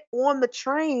get on the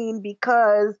train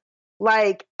because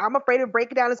like I'm afraid of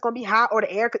breaking down. It's gonna be hot or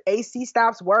the AC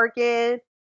stops working.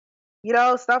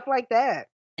 Stuff like that.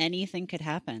 Anything could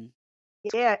happen.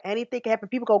 Yeah, anything can happen.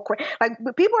 People go crazy. Like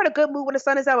people are in a good mood when the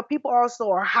sun is out, but people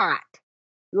also are hot.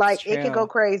 Like it can go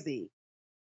crazy.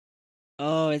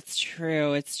 Oh, it's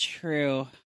true. It's true.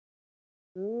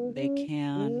 Mm-hmm, They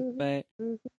can, but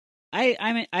mm-hmm.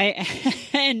 I mean,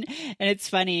 and it's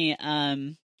funny. I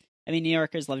mean, New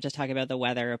Yorkers love to talk about the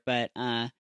weather, but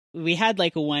we had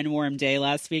like one warm day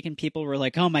last week, and people were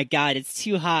like, "Oh my God, it's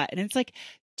too hot," and it's like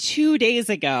 2 days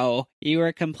ago you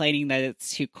were complaining that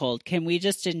it's too cold. Can we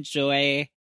just enjoy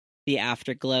the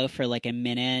afterglow for like a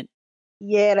minute?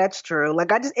 Yeah, that's true.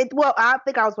 Like I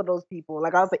think I was one of those people.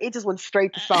 Like I was like, it just went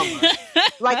straight to summer.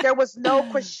 Like there was no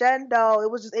crescendo.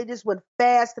 It just went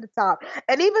fast to the top.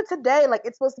 And even today, like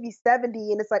it's supposed to be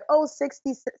 70 and it's like, oh,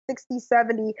 60, 60,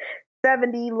 70,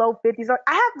 70, low 50s. Like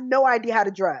I have no idea how to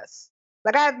dress.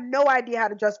 Like I have no idea how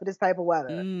to dress for this type of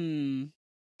weather.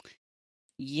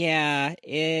 Yeah,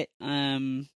 it's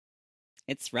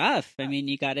rough. I mean,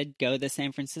 you got to go the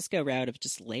San Francisco route of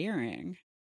just layering.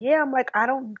 Yeah, I'm like, I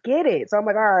don't get it. So I'm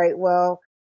like, all right, well,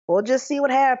 we'll just see what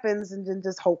happens and then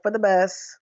just hope for the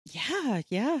best. Yeah.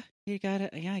 You gotta,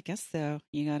 yeah, I guess so.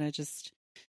 You gotta just,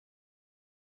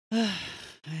 I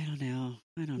don't know.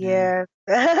 Yeah.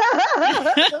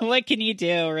 What can you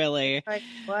do, really? Like,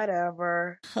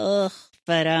 whatever. Ugh,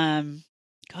 but,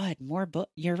 God, more book.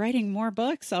 You're writing more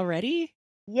books already?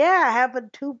 Yeah, I have a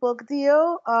 2-book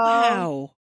deal.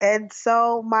 Wow. And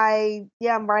so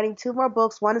I'm writing 2 more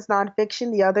books. One is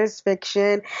nonfiction, the other is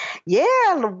fiction. Yeah,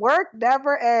 the work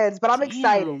never ends, but I'm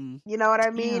excited. You know what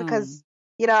I mean? Because,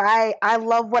 I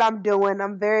love what I'm doing.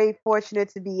 I'm very fortunate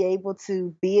to be able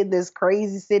to be in this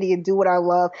crazy city and do what I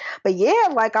love. But yeah,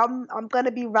 like I'm going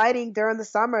to be writing during the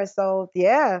summer. So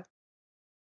yeah.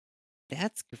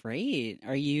 That's great.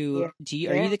 Are you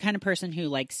the kind of person who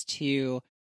likes to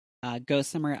go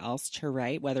somewhere else to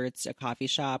write, whether it's a coffee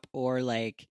shop or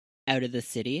like out of the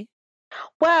city?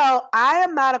 Well, I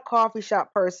am not a coffee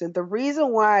shop person. The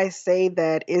reason why I say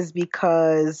that is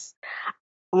because,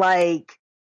 like,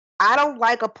 I don't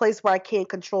like a place where I can't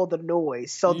control the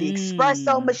noise. So the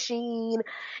espresso machine,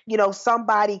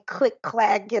 somebody click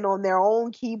clacking on their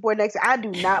own keyboard next. I do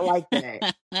not like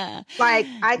that. Like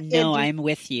I can't. No, I'm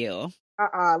with you.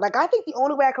 Like I think the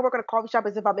only way I can work in a coffee shop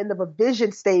is if I'm in the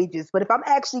revision stages. But if I'm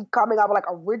actually coming up with like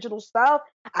original stuff,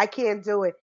 I can't do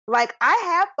it. Like I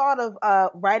have thought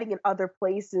of writing in other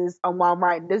places while I'm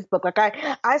writing this book. Like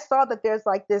I saw that there's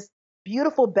like this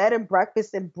beautiful bed and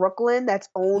breakfast in Brooklyn that's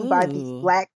owned by these Ooh.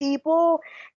 black people,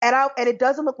 and it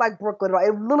doesn't look like Brooklyn at all.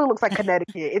 It literally looks like Connecticut.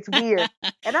 It's weird.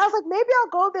 And I was like, maybe I'll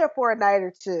go there for a night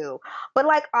or two. But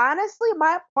like honestly,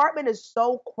 my apartment is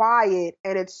so quiet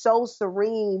and it's so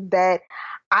serene that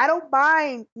I don't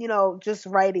mind, just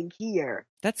writing here.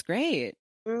 That's great.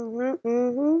 Mhm,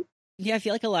 mhm. Yeah, I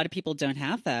feel like a lot of people don't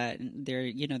have that. They're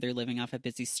living off a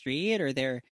busy street, or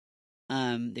they've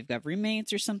got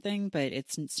roommates or something, but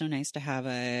it's so nice to have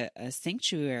a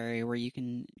sanctuary where you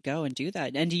can go and do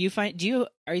that. And are you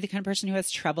the kind of person who has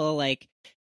trouble like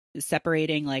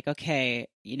separating, like, okay,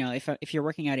 if you're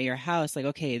working out of your house, like,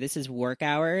 okay, this is work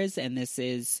hours and this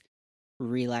is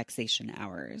relaxation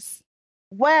hours?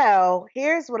 Well,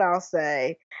 here's what I'll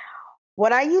say.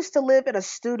 When I used to live in a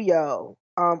studio,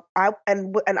 and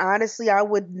honestly,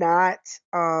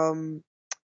 um,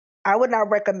 I would not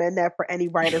recommend that for any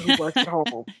writer who works at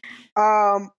home.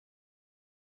 Um,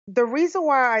 the reason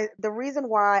why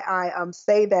I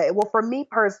say that, well, for me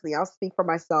personally, I'll speak for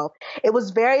myself. It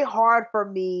was very hard for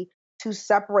me to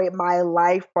separate my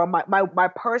life from my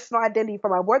personal identity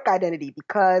from my work identity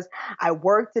because I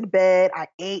worked in bed, I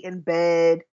ate in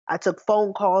bed, I took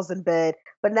phone calls in bed.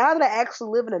 But now that I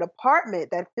actually live in an apartment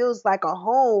that feels like a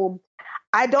home,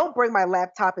 I don't bring my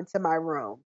laptop into my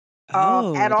room at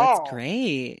Oh, that's all.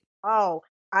 great. Oh,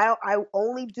 I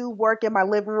only do work in my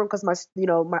living room because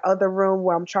my other room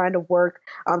where I'm trying to work,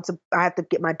 I have to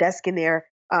get my desk in there.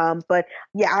 But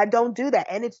yeah, I don't do that,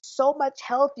 and it's so much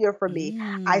healthier for me.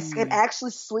 I can Mm,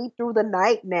 actually sleep through the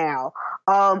night now.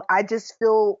 I just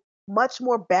feel much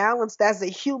more balanced as a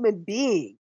human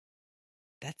being.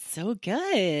 that's so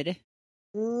good.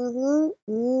 Mhm,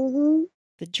 mhm.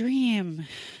 The dream.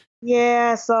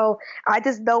 Yeah, so I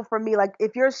just know for me, like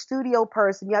if you're a studio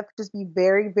person, you have to just be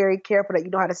very, very careful that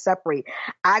you know how to separate.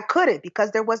 I couldn't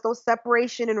because there was no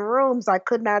separation in rooms. I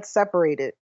could not separate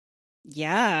it.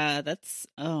 Yeah,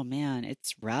 oh man,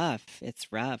 it's rough.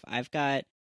 It's rough. I've got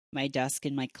my desk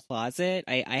in my closet.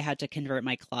 I had to convert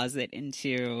my closet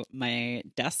into my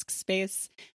desk space.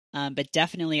 But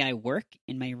definitely I work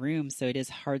in my room, so it is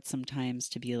hard sometimes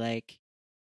to be like,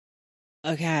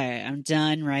 okay, I'm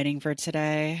done writing for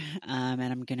today. And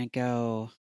I'm gonna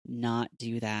go not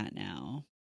do that now.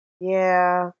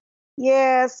 Yeah.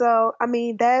 Yeah, so I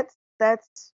mean that's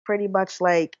pretty much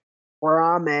like where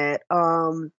I'm at.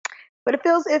 But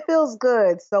it feels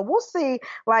good. So we'll see.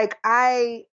 Like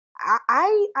I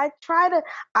try to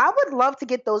I would love to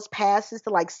get those passes to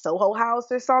like Soho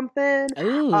House or something.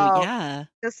 Oh, Um yeah.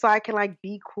 just so I can like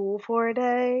be cool for a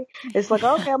day. It's like,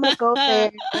 okay, I'm gonna go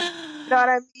there. You know what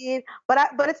I mean?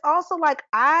 But it's also like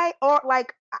I don't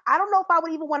know if I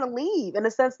would even want to leave in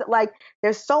the sense that like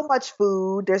there's so much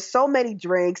food, there's so many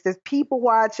drinks, there's people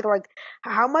watching. Like,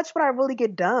 how much would I really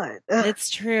get done? It's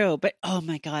true, but oh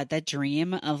my God, that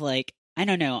dream of like, I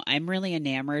don't know, I'm really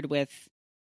enamored with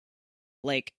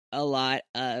like a lot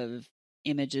of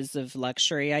images of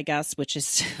luxury, I guess, which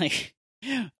is like,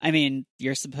 I mean,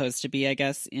 you're supposed to be, I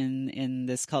guess, in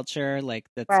this culture, like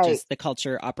that's Right. just the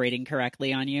culture operating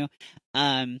correctly on you.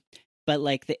 Um, but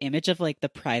like the image of like the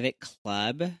private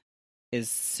club is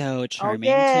so Oh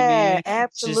charming to yeah, me.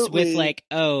 Just with absolutely. like,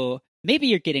 oh, maybe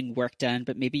you're getting work done,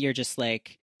 but maybe you're just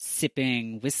like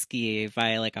sipping whiskey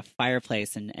via like a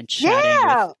fireplace and chatting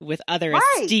Yeah, with other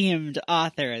right. esteemed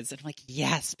authors. And I'm like,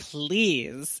 yes,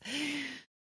 please.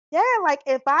 Yeah, like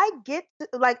if I get to,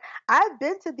 like I've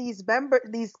been to these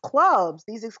clubs,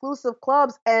 these exclusive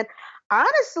clubs, and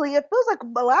honestly, it feels like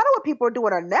a lot of what people are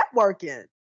doing are networking.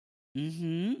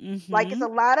 Mm-hmm. Like it's Mm-hmm. a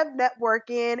lot of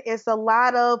networking. It's a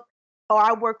lot of, oh,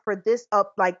 I work for this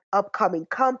upcoming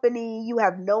company. You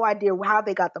have no idea how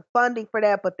they got the funding for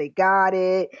that, but they got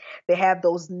it. They have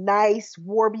those nice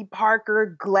Warby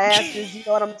Parker glasses. You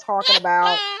know what I'm talking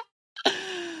about?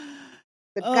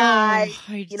 The guy,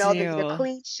 Oh, I they're do.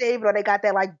 clean shaven, or they got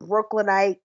that like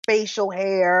Brooklynite facial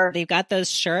hair. They've got those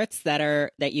shirts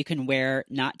that you can wear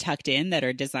not tucked in, that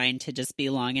are designed to just be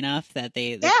long enough that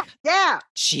they Yeah, yeah, yeah.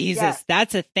 Jesus,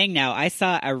 that's a thing now. I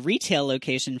saw a retail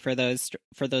location for those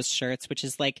shirts, which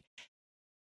is like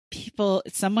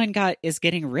someone got is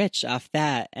getting rich off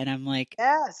that, and I'm like,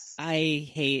 Yes.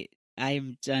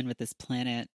 I'm done with this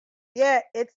planet. Yeah,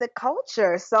 it's the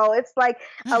culture. So it's like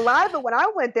a lot of it when I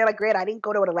went there, like, great, I didn't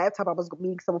go there with a laptop. I was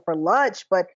meeting someone for lunch,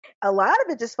 but a lot of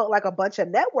it just felt like a bunch of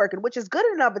networking, which is good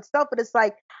enough itself. But it's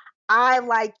like, I,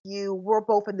 like you, we're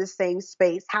both in the same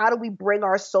space. How do we bring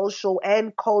our social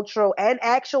and cultural and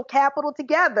actual capital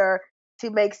together to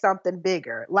make something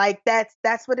bigger? Like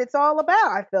that's what it's all about,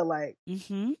 I feel like.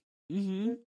 Mm-hmm.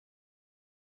 Mm-hmm.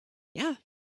 Yeah.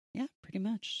 Yeah, pretty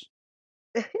much.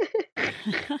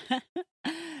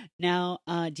 Now,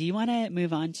 do you want to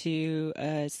move on to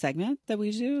a segment that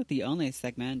we do? The only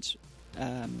segment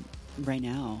um, right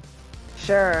now.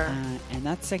 Sure. And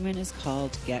that segment is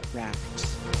called Get Wrecked.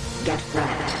 Get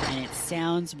Wrecked. And it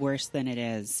sounds worse than it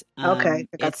is. Okay,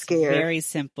 I got it's scared. very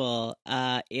simple.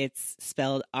 It's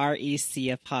spelled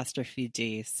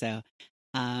REC''D. So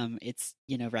it's,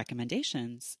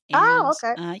 recommendations. Oh,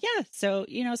 And okay. yeah, so,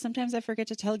 sometimes I forget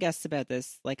to tell guests about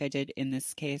this, like I did in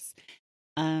this case.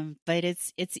 But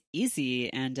it's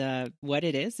easy, and what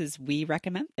it is we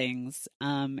recommend things.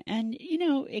 And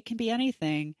it can be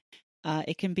anything.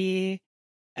 It can be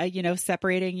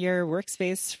separating your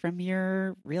workspace from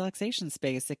your relaxation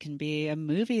space. It can be a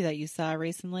movie that you saw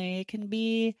recently. It can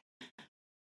be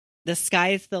the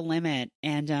sky's the limit.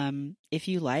 And if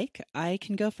you like, I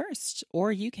can go first,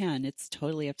 or you can. It's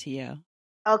totally up to you.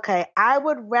 Okay, I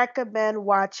would recommend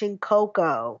watching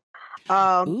Coco.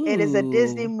 It is a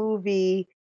Disney Ooh. movie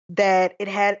that it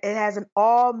has an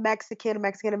all Mexican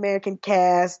American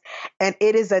cast, and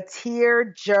it is a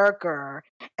tear jerker,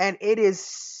 and it is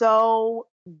so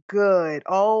good.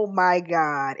 Oh my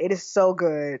God, it is so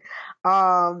good.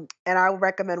 And I would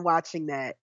recommend watching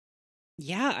that.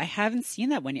 Yeah, I haven't seen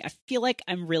that one yet. I feel like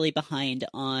I'm really behind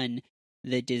on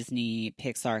the Disney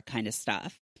Pixar kind of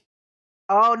stuff.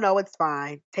 Oh no, it's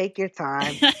fine. Take your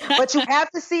time. But you have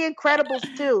to see Incredibles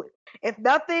too. If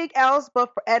nothing else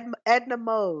but for Edna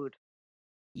Mode.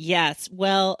 Yes.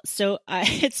 Well, so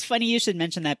it's funny you should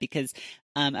mention that because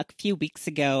a few weeks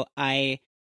ago I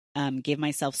gave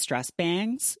myself stress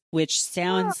bangs, which Oh,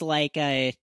 sounds like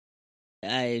a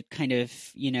kind of,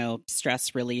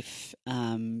 stress relief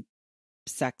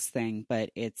sex thing, but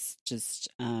it's just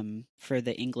for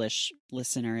the English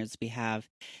listeners we have.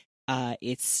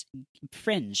 It's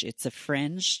fringe. It's a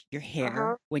fringe, your uh-huh.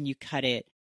 hair when you cut it.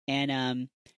 And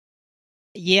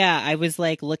yeah, I was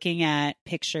like looking at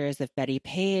pictures of Betty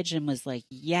Page and was like,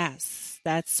 yes,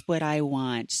 that's what I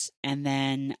want. And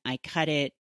then I cut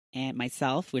it and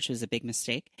myself, which was a big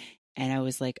mistake. And I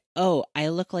was like, oh, I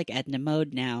look like Edna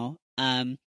Mode now.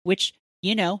 Which,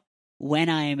 when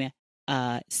I'm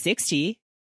 60,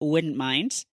 wouldn't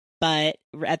mind. But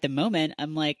at the moment,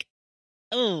 I'm like,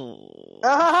 oh,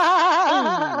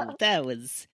 oh, that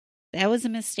was a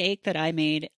mistake that I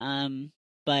made.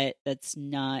 But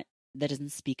that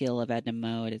doesn't speak ill of Edna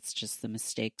Mode. It's just the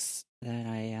mistakes that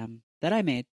I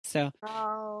made. So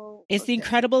Oh, is The okay.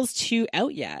 Incredibles 2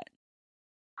 out yet?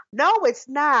 No, it's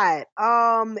not.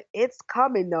 It's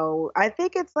coming though. I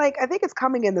think it's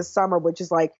coming in the summer, which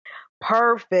is like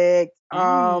perfect.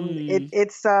 Mm,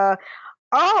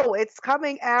 It's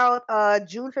coming out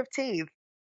June 15th.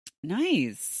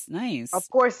 nice, Of nice.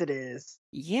 course it is.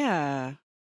 Yeah.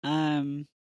 Um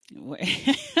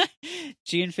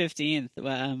June 15th.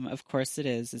 Of course it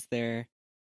is. Is there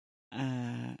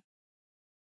uh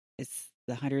it's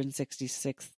the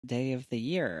 166th day of the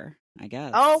year, I Oh,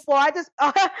 guess. well, I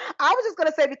was just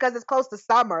gonna say because it's close to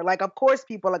summer. Like, of course,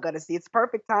 people are gonna see. It's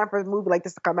perfect time for a movie like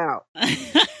this to come out.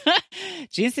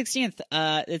 June 16th.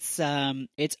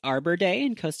 It's Arbor Day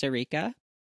in Costa Rica.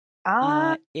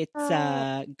 Ah,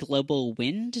 It's Global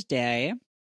Wind Day,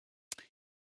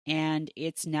 and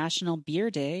it's National Beer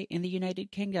Day in the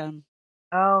United Kingdom.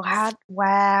 oh,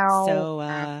 wow. So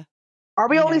Are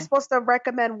we you only know, supposed to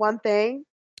recommend one thing?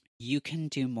 you can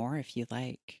do more if you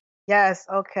like. Yes,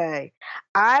 okay.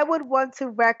 I would want to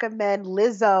recommend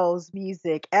Lizzo's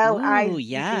music, Ooh, Lizzo.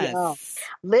 yes.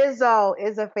 Lizzo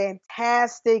is a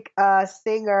fantastic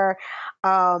singer,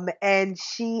 and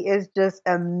she is just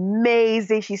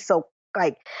amazing. She's so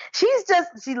like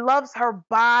she loves her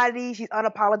body. She's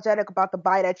unapologetic about the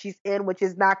body that she's in, which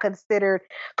is not considered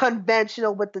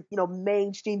conventional with the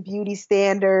mainstream beauty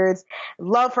standards.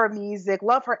 Love her music,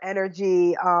 love her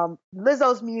energy.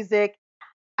 Lizzo's music.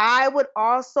 I would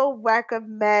also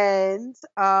recommend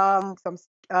some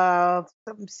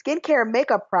skincare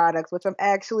makeup products, which I'm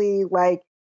actually like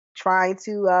trying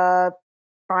to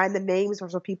find the names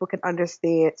so people can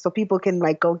understand, so people can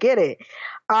like go get it.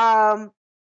 Um,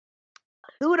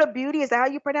 Huda Beauty, is that how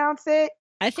you pronounce it?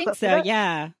 I think so. Huda,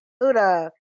 Yeah. Huda,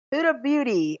 Huda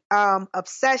Beauty,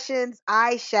 Obsessions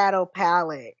eyeshadow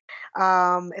palette.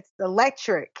 It's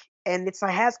electric and it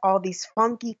has all these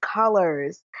funky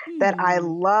colors that I Hmm.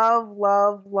 love,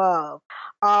 love, love.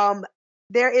 Um,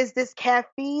 there is this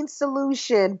caffeine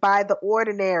solution by The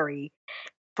Ordinary.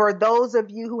 for those of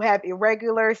you who have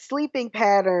irregular sleeping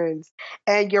patterns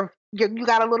and you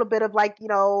got a little bit of like,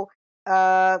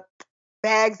 uh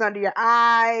bags under your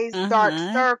eyes, dark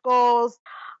Uh-huh. circles,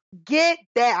 get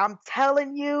that. I'm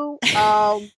telling you,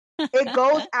 it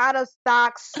goes out of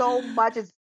stock so much.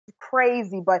 It's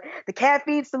crazy, but the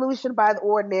caffeine solution by the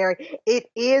Ordinary, it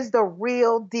is the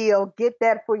real deal. Get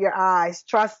that for your eyes.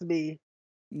 Trust me.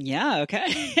 Yeah,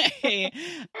 okay.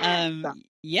 So,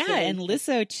 Yeah, very and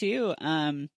Lizzo too.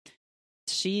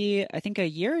 She, I think a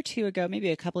year or two ago, maybe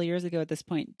a couple of years ago at this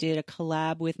point, did a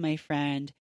collab with my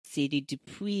friend Sadie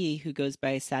Dupuis, who goes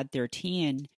by Sad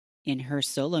 13 in her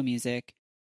solo music.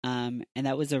 And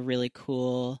that was a really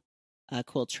cool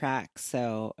track.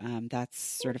 So that's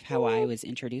sort of how I was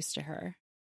introduced to her.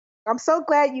 I'm so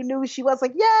glad you knew she was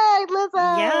like, yay,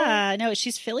 Lizzo. Yeah, no,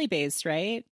 she's Philly based,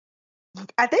 right?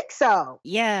 I think so.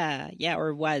 Yeah,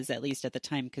 or was at least at the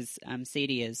time, because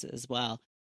Sadie is as well.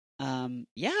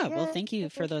 Yeah, well, Yeah. thank you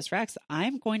for those facts.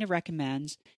 I'm going to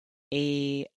recommend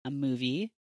a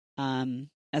movie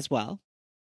as well.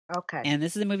 Okay. And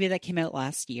this is a movie that came out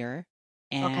last year,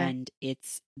 Okay. and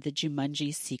it's the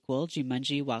Jumanji sequel,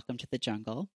 Jumanji: Welcome to the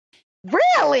Jungle.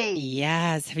 Really?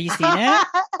 Yes, have you seen it?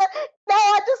 No,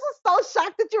 I just was so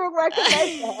shocked that you would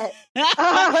recommend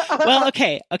that. Well,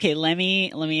 okay, let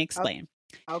me explain.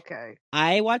 Okay.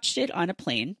 I watched it on a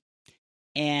plane,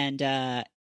 and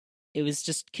it was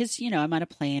just because, I'm on a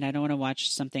plane. I don't want to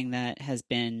watch something that has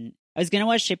been. I was going to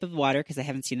watch Shape of Water because I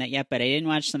haven't seen that yet, but I didn't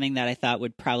watch something that I thought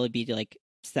would probably be like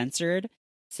censored.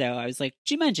 So I was like,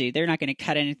 Jumanji, they're not going to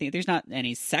cut anything. There's not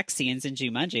any sex scenes in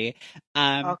Jumanji.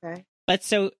 Okay. But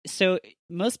so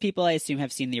most people, I assume,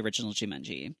 have seen the original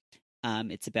Jumanji.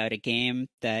 It's about a game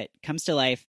that comes to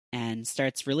life and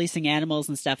starts releasing animals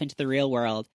and stuff into the real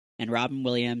world. And Robin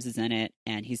Williams is in it,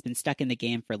 and he's been stuck in the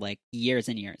game for like years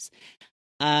and years.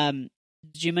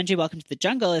 Jumanji: Welcome to the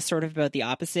Jungle is sort of about the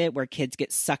opposite, where kids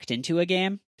get sucked into a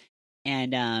game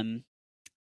and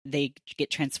they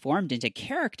get transformed into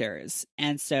characters.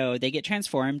 And so they get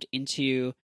transformed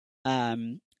into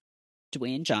Dwayne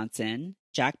Johnson,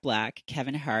 Jack Black,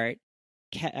 Kevin Hart,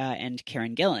 and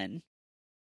Karen Gillan.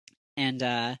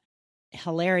 And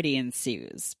hilarity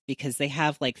ensues because they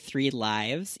have like 3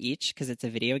 lives each because it's a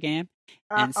video game.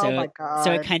 And so, oh my God.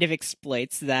 so it kind of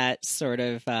exploits that sort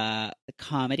of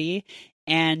comedy.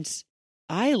 And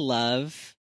I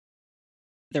love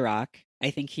The Rock. I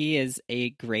think he is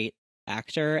a great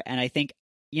actor. And I think,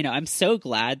 I'm so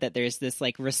glad that there's this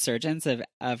like resurgence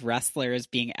of wrestlers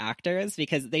being actors,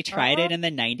 because they tried it in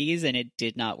the 90s and it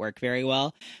did not work very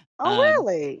well. Oh,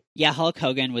 really? Yeah, Hulk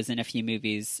Hogan was in a few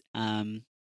movies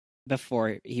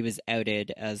before he was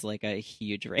outed as like a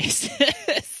huge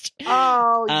racist.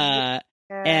 Oh,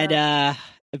 yeah.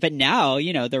 But now,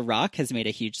 The Rock has made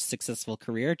a huge successful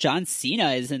career. John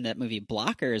Cena is in that movie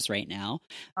Blockers right now,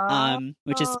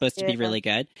 which is supposed to be really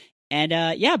good. And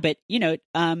but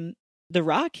The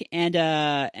Rock and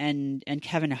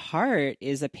Kevin Hart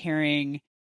is a pairing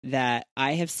that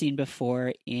I have seen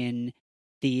before in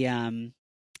the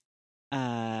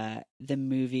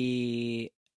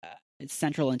movie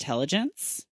Central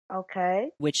Intelligence. Okay.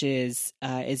 Which is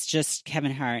just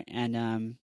Kevin Hart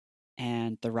and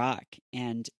The Rock,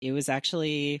 and it was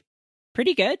actually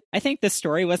pretty good. I think the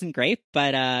story wasn't great,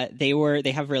 but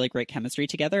they have really great chemistry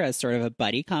together as sort of a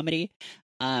buddy comedy.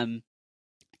 And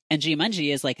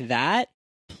Jumanji is like that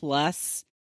plus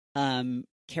Karen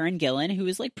Gillan, who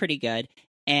is like pretty good,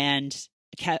 and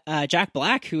Jack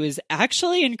Black, who is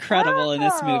actually incredible in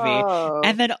this movie,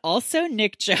 and then also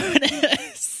Nick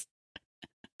Jonas.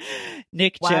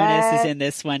 Nick Jonas is in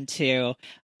this one too.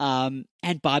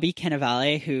 And Bobby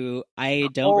Cannavale, who I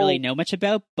don't really know much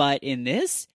about, but in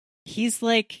this, he's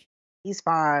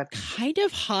fine. Kind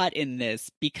of hot in this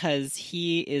because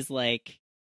he is like,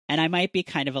 and I might be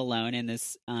kind of alone in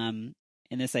this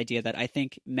idea that I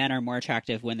think men are more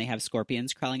attractive when they have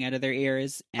scorpions crawling out of their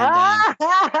ears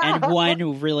and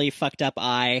one really fucked up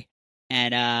eye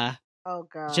and oh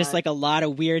God, just like a lot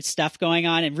of weird stuff going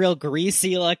on and real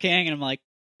greasy looking, and I'm like,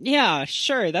 yeah,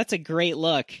 sure, that's a great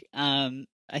look.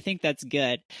 I think that's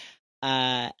good.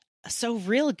 So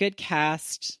real good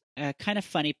cast, kind of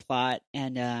funny plot,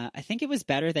 and I think it was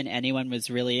better than anyone was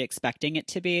really expecting it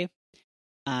to be,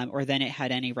 or than it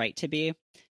had any right to be.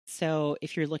 So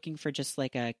if you're looking for just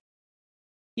like a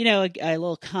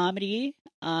little comedy,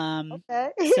 some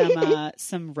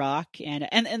rock,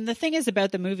 and the thing is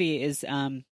about the movie is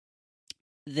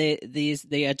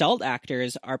the adult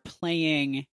actors are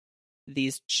playing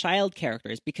these child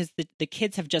characters because the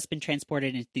kids have just been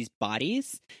transported into these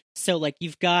bodies. So like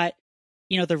you've got,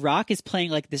 The Rock is playing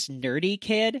like this nerdy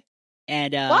kid,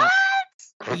 and what?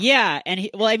 Yeah, and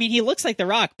he looks like The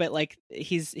Rock, but like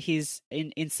he's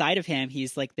inside of him,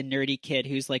 he's like the nerdy kid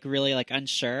who's like really like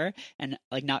unsure and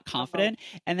like not confident.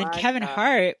 And then Kevin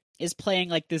Hart is playing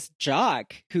like this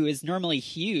jock who is normally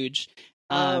huge.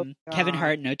 Kevin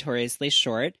Hart, notoriously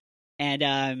short,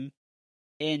 and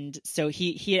so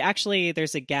he actually,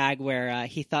 there's a gag where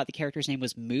he thought the character's name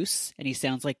was Moose, and he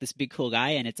sounds like this big cool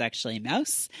guy, and it's actually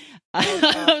Mouse.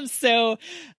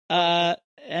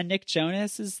 And Nick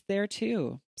Jonas is there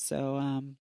too. So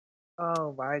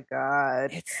oh my God,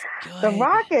 it's good. The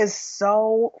Rock is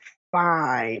so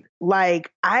fine.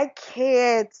 Like, I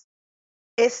can't.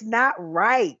 It's not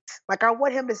right. Like, I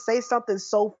want him to say something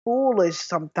so foolish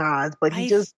sometimes, but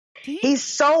he's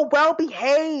so well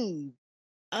behaved.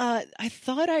 I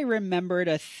thought I remembered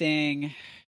a thing.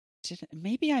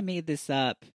 Maybe I made this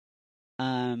up.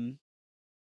 I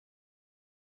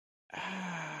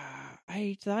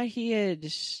thought he had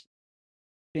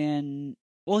been,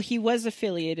 well, he was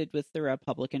affiliated with the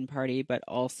Republican Party, but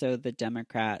also the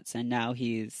Democrats, and now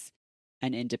he's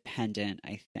an independent,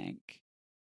 I think.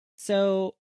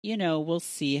 So, we'll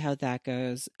see how that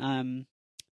goes.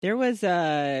 There's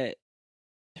a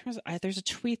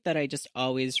tweet that I just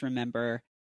always remember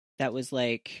that was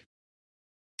like,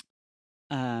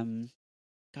 God,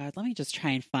 let me just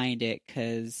try and find it,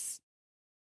 because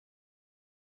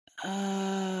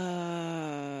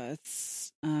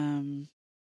it's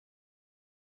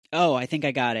I think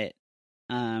I got it.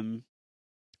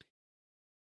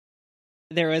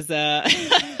 There was a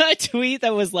a tweet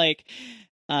that was like,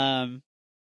 this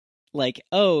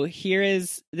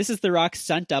is The Rock's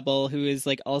stunt double, who is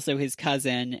like also his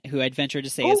cousin, who I'd venture to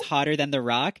say is hotter than The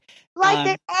Rock. Like,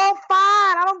 they're all fine.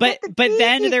 I don't get the But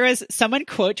then there was someone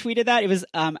quote tweeted that. It was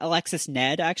Alexis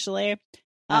Ned, actually,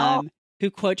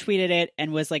 who quote tweeted it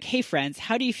and was like, "Hey friends,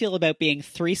 how do you feel about being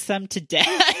threesome to death?"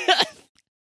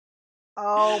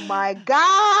 Oh my God!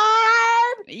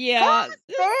 Yeah,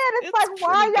 it's like,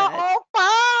 why y'all all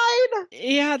fine?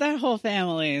 Yeah, that whole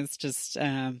family is just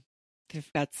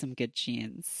they've got some good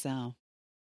genes. So,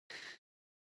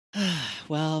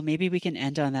 well, maybe we can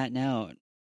end on that note.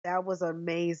 That was an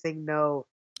amazing note.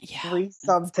 Yeah,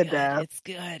 threesome to death. It's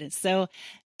good. So,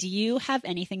 do you have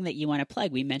anything that you want to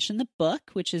plug? We mentioned the book,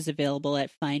 which is available at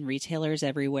fine retailers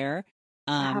everywhere.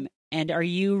 And are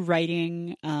you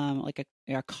writing like a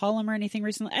column or anything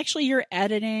recently? Actually, you're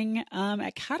editing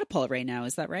at Catapult right now.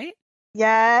 Is that right?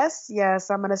 Yes.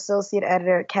 I'm an associate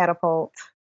editor at Catapult.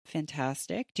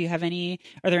 Fantastic.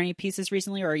 Are there any pieces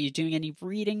recently, or are you doing any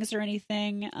readings or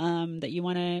anything that you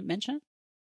want to mention?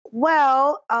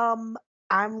 Well, I'm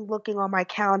looking on my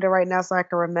calendar right now so I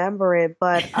can remember it.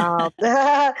 But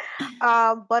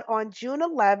but on June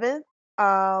 11th,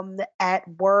 at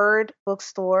Word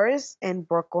bookstores in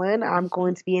Brooklyn, I'm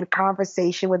going to be in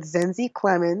conversation with Zenzi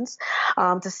Clemens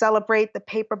to celebrate the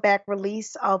paperback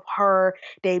release of her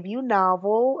debut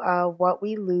novel, What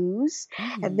We Lose.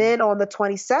 And then on the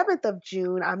 27th of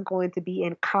June, I'm going to be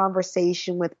in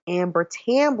conversation with Amber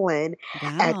Tamblyn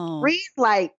at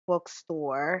Greenlight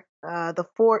Bookstore, the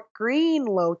Fort Greene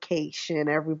location,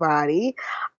 everybody,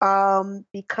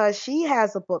 because she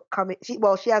has a book coming. She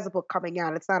has a book coming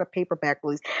out. It's not a paperback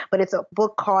release, but it's a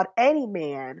book called Any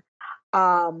Man,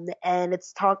 and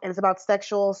it's about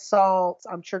sexual assault.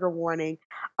 Trigger warning.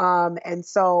 And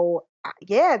so,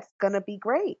 it's gonna be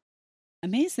great.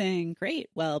 Amazing, great.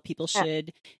 Well, people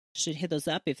should hit those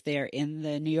up if they're in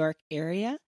the New York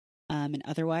area, and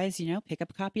otherwise, pick up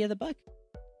a copy of the book.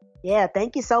 Yeah,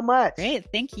 thank you so much.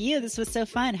 Great, thank you. This was so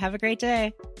fun. Have a great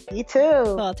day. You too.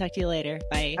 Well, I'll talk to you later.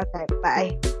 Bye. Okay,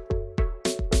 bye.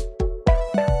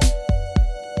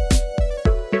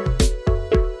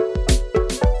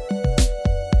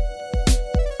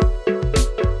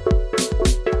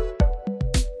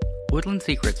 Woodland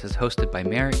Secrets is hosted by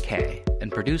Merritt Kay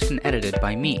and produced and edited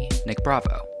by me, Nick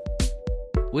Bravo.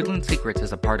 Woodland Secrets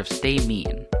is a part of Stay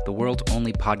Mean, the world's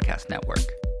only podcast network.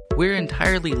 We're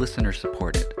entirely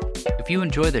listener-supported. If you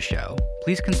enjoy the show,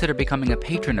 please consider becoming a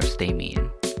patron of Stay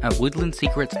Mean at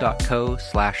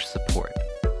woodlandsecrets.co/support.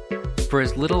 For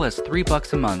as little as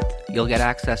 $3 a month, you'll get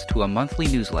access to a monthly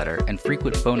newsletter and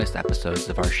frequent bonus episodes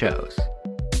of our shows.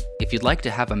 If you'd like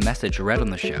to have a message read on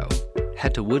the show,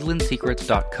 head to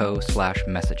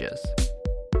woodlandsecrets.co/messages.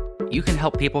 You can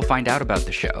help people find out about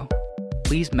the show.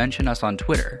 Please mention us on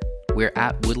Twitter. We're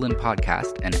at Woodland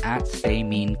Podcast and at Stay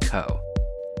Mean Co.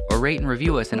 Or rate and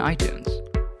review us in iTunes.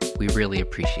 We really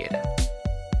appreciate it.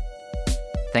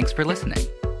 Thanks for listening.